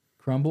 Okay,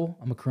 crumble.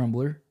 I'm a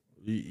crumbler.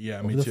 Yeah,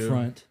 Over me the too.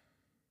 front.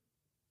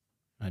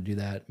 I do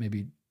that.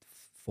 Maybe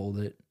fold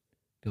it.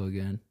 Go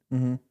again.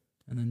 Mhm.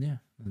 And then yeah.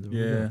 and then we're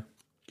Yeah,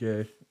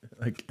 good. gay.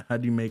 Like, how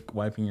do you make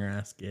wiping your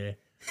ass gay?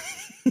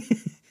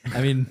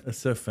 I mean, That's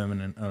so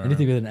feminine. I don't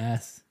anything know. with an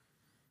ass.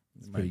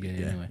 It's pretty gay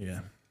anyway.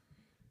 Yeah.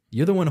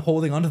 You're the one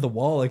holding onto the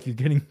wall like you're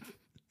getting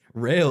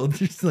railed.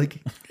 Just like.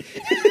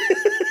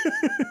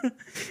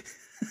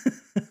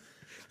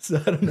 So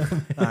I don't know.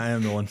 Man. I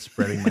am the one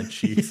spreading my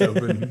cheeks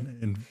open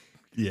and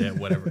yeah,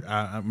 whatever.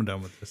 I'm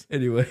done with this.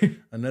 Anyway,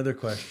 Another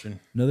question.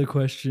 another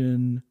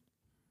question.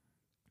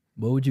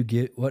 What would you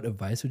give? What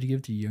advice would you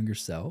give to your younger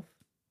self?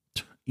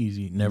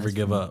 Easy. Never That's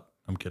give fun. up.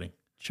 I'm kidding.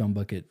 Chum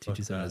Bucket Fuck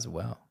teaches that that. as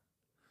well.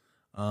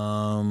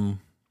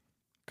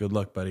 Good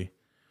luck, buddy.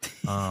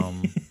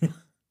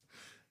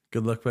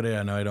 Good luck, buddy.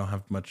 I know I don't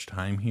have much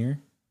time here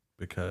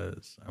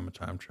because I'm a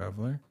time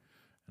traveler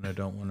and I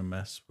don't want to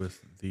mess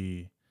with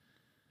the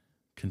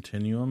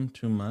continuum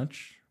too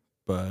much,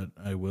 but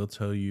I will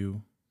tell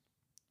you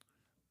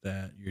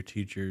that your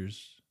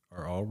teachers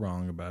are all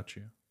wrong about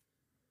you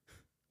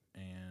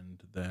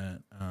and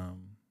that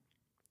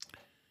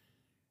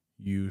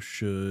you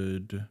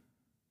should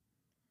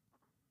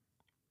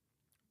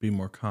be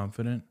more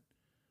confident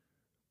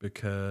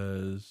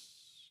because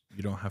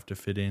you don't have to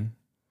fit in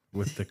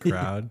with the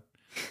crowd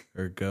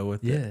or go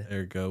with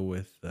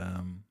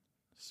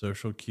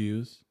social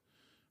cues,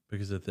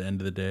 because at the end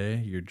of the day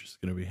you're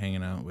just going to be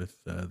hanging out with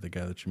the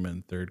guy that you met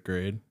in 3rd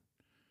grade.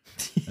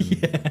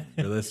 And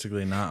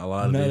realistically, not a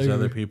lot of these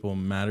other people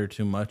matter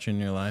too much in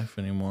your life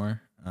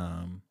anymore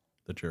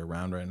that you're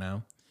around right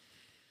now.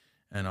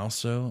 And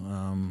also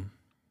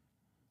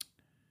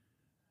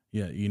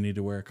you need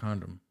to wear a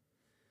condom.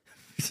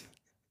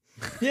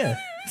 Yeah.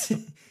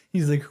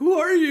 He's like, "Who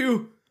are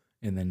you?"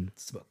 And then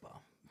smoke bomb.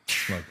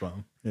 Smoke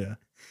bomb. Yeah.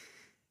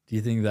 Do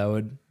you think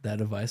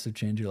that advice would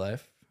change your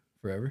life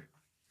forever?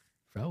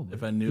 Probably.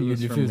 If I knew it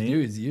was if from me? you,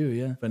 it's you,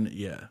 yeah. But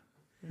yeah.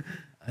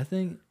 I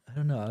think I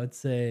don't know. I would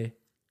say,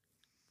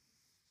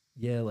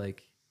 yeah,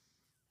 like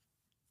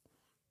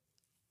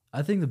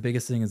I think the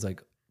biggest thing is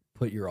like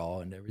put your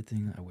all into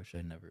everything. I wish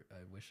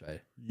I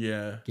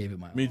Yeah. gave it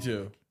my Me all,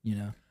 too. like, you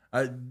know,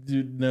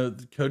 Dude, no,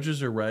 the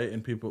coaches are right,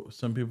 and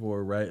some people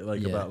are right,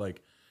 like about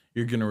like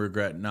you're gonna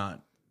regret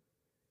not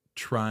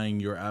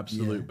trying your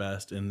absolute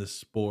best in this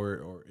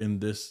sport or in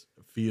this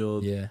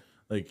field. Yeah.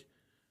 Like,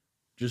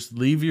 just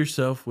leave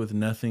yourself with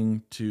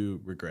nothing to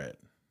regret.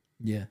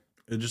 Yeah.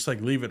 Just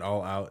like leave it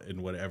all out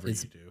in whatever you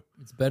do.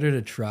 It's better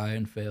to try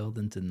and fail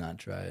than to not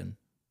try and.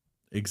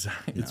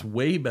 Exactly. It's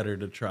way better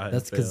to try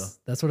and fail.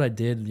 That's what I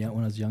did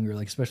when I was younger,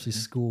 like especially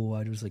school.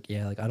 I was like,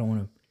 like I don't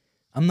want to.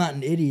 I'm not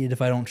an idiot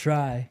if I don't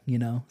try,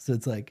 So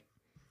it's like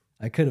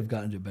I could have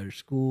gotten to a better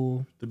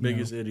school. The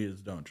biggest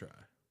idiots don't try.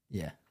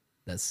 Yeah,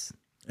 that's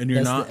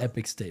not the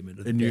epic statement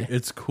of the day.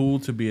 It's cool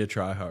to be a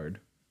tryhard.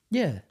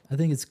 Yeah, I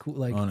think it's cool.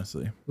 Like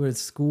honestly, whether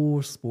it's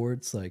school,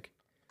 sports, like,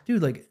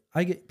 dude, like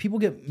people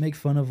make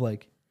fun of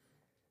like,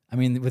 I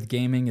mean, with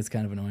gaming, it's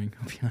kind of annoying.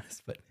 I'll be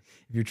honest, but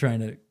if you're trying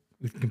to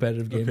with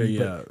competitive gaming, okay,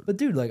 yeah. But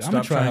dude, like Stop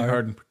I'm a trying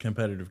hard in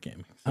competitive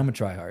gaming. I'm a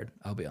try hard.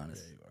 I'll be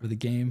honest. With a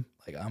game,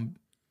 like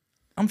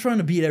I'm trying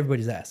to beat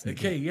everybody's ass.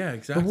 Okay, yeah,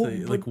 exactly.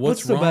 But like,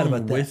 what's wrong so bad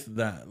about with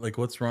that? Like,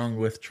 what's wrong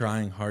with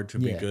trying hard to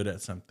be good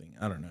at something?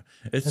 I don't know.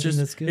 It's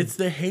that's it's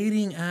the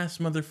hating ass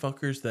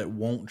motherfuckers that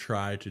won't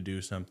try to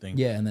do something.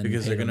 Yeah, and then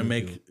because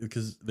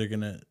they're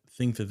gonna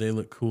think that they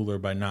look cooler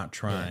by not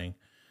trying. Yeah.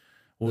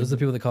 Well, those are the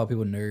people that call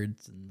people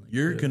nerds. And like,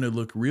 you're gonna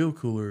look real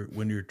cooler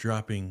when you're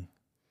dropping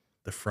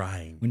the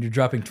frying. When you're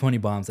dropping 20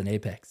 bombs in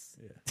Apex,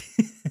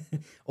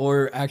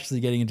 or actually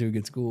getting into a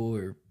good school,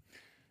 or.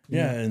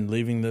 Yeah, and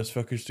leaving those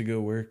fuckers to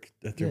go work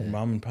at their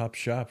mom and pop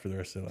shop for the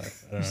rest of their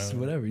life. I don't Just know.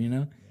 whatever,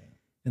 Yeah.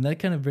 And that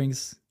kind of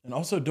brings... And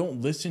also,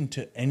 don't listen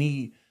to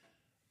anybody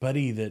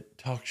that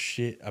talks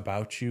shit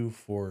about you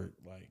for,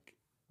 like...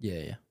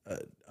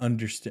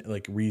 understand,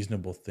 like,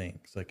 reasonable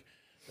things. Like,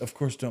 of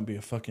course, don't be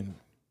a fucking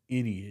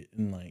idiot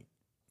and, like,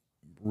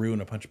 ruin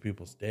a bunch of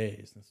people's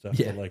days and stuff.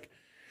 Yeah. But, like,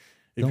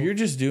 if you're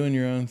just doing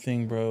your own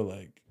thing, bro,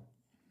 like,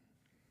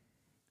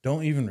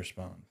 don't even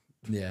respond.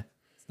 Yeah.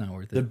 Not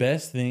worth it. The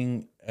best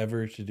thing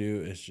ever to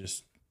do is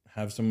just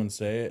have someone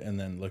say it and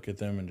then look at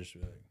them and just be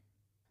like,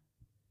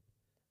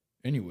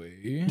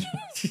 anyway,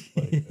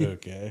 like,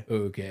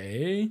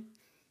 okay,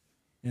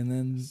 and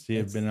then see,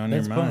 I've been on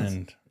your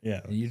mind. Yeah,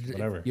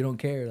 whatever. You don't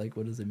care. Like,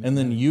 what does it mean? And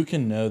then you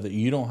can know that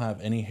you don't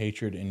have any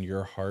hatred in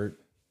your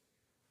heart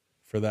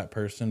for that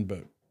person,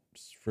 but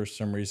for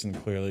some reason,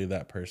 clearly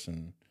that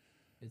person,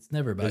 it's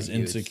never about is you.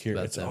 Insecure.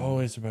 It's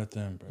always about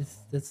them, bro.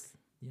 That's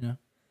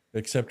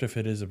Except if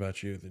it is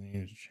about you, then you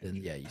need to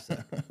change. Then you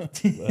suck.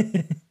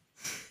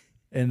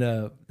 And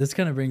this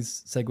kind of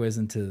segues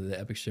into the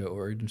Epic Show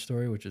origin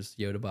story, which is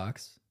Yoda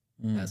Box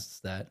asks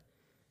that,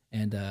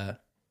 and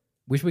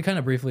which we kind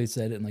of briefly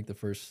said it in like the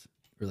first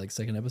or like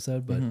second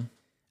episode, but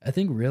I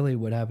think really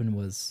what happened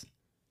was,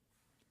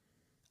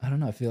 I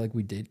don't know. I feel like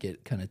we did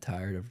get kind of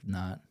tired of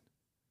not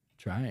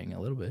trying a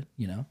little bit.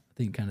 I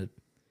think kind of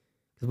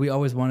because we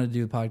always wanted to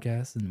do a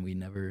podcast and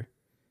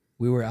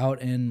we were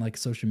out in like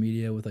social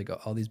media with like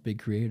all these big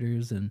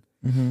creators and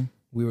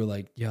we were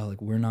like, like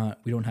we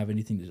don't have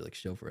anything to like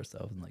show for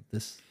ourselves. And like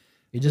this,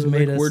 it just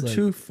made us. We're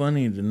too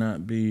funny to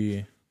not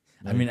be.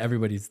 I mean,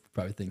 everybody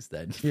probably thinks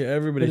that. Yeah,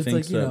 everybody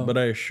thinks like, that, but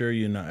I assure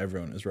you not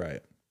everyone is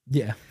right.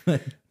 Yeah.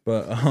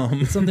 But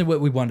it's something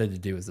what we wanted to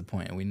do is the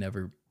point. And we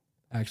never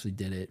actually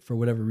did it for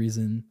whatever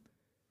reason,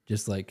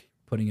 just like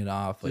putting it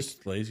off. Just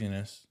like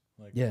laziness.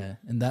 Like, yeah.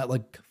 And that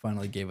like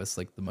finally gave us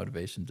like the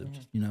motivation to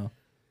just, It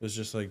was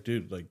just like,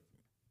 dude, like,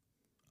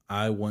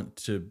 I want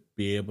to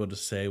be able to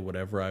say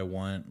whatever I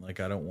want.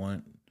 Like, I don't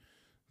want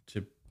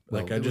to,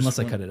 like, unless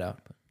I cut it out.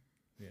 But.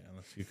 Yeah,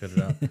 unless you cut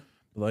it out. But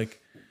like,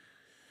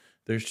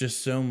 there's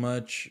just so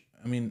much.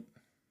 I mean,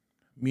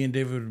 me and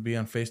David would be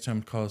on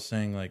FaceTime calls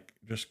saying, like,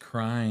 just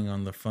crying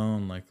on the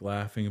phone, like,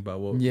 laughing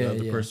about what the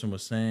other person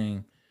was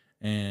saying.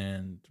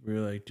 And we were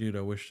like, dude,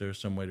 I wish there was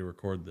some way to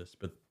record this.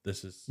 But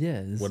this is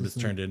what it's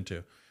turned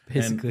into.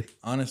 Basically. And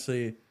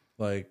honestly,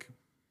 like,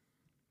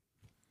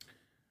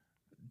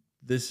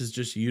 this is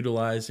just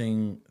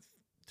utilizing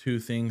two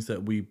things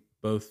that we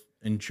both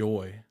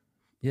enjoy.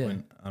 Yeah.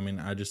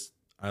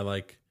 I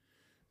like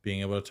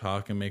being able to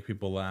talk and make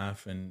people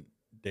laugh, and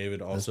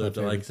David also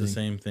likes the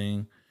same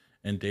thing.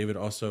 And David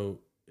also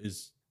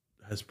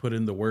has put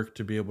in the work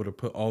to be able to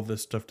put all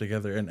this stuff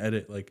together and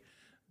edit. Like,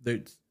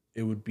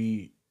 it would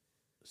be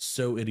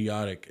so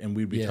idiotic, and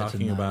we'd be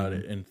talking about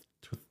it in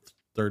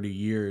 30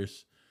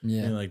 years.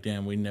 Yeah. And like,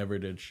 damn, we never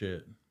did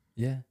shit.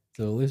 Yeah.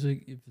 So at least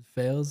if it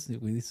fails, we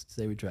at least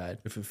say we tried.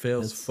 If it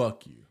fails,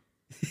 fuck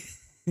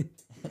you.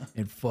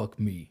 And fuck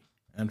me.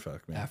 And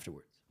fuck me.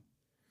 Afterwards.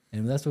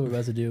 And that's what we're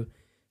about to do.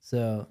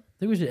 So I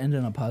think we should end it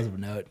on a positive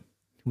note.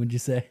 Wouldn't you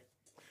say?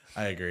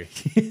 I agree.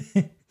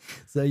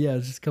 So yeah,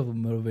 it's just a couple of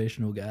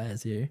motivational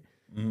guys here.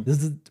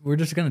 We're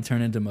just going to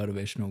turn into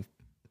motivational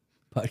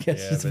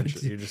podcasts. Yeah,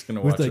 eventually you're just going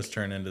to watch us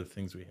turn into the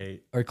things we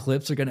hate. Our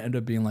clips are going to end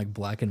up being like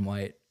black and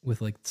white with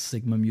like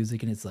Sigma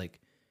music. And it's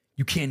like,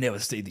 you can't never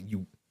say that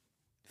you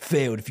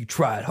failed if you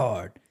tried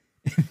hard.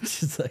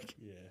 It's just like,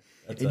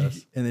 that's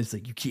us. And it's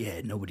like,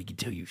 nobody can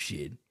tell you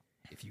shit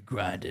if you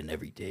grinding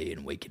every day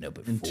and waking up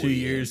at 4 In 2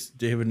 years,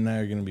 David and I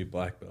are going to be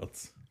black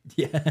belts.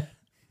 Yeah.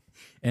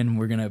 And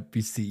we're gonna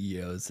be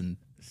CEOs and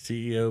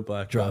CEO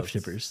black drop belts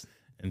shippers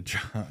and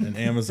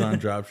Amazon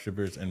drop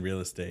shippers and real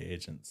estate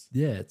agents.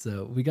 Yeah,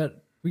 so we got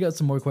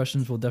some more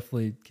questions. We'll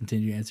definitely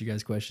continue to answer you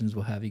guys' questions.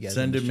 We'll have you guys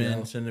Send on the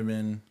them show.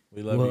 in.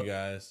 We love you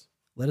guys.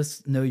 Let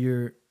us know if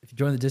you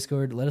join the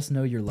Discord, let us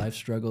know your life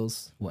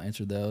struggles. We'll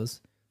answer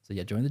those. So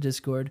yeah, join the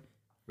Discord,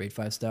 rate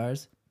 5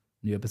 stars.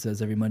 New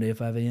episodes every Monday at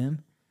 5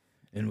 a.m.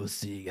 And we'll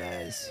see you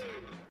guys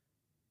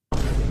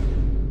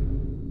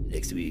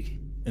next week.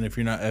 And if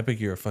you're not epic,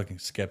 you're a fucking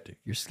skeptic.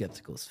 You're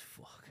skeptical as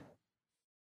fuck.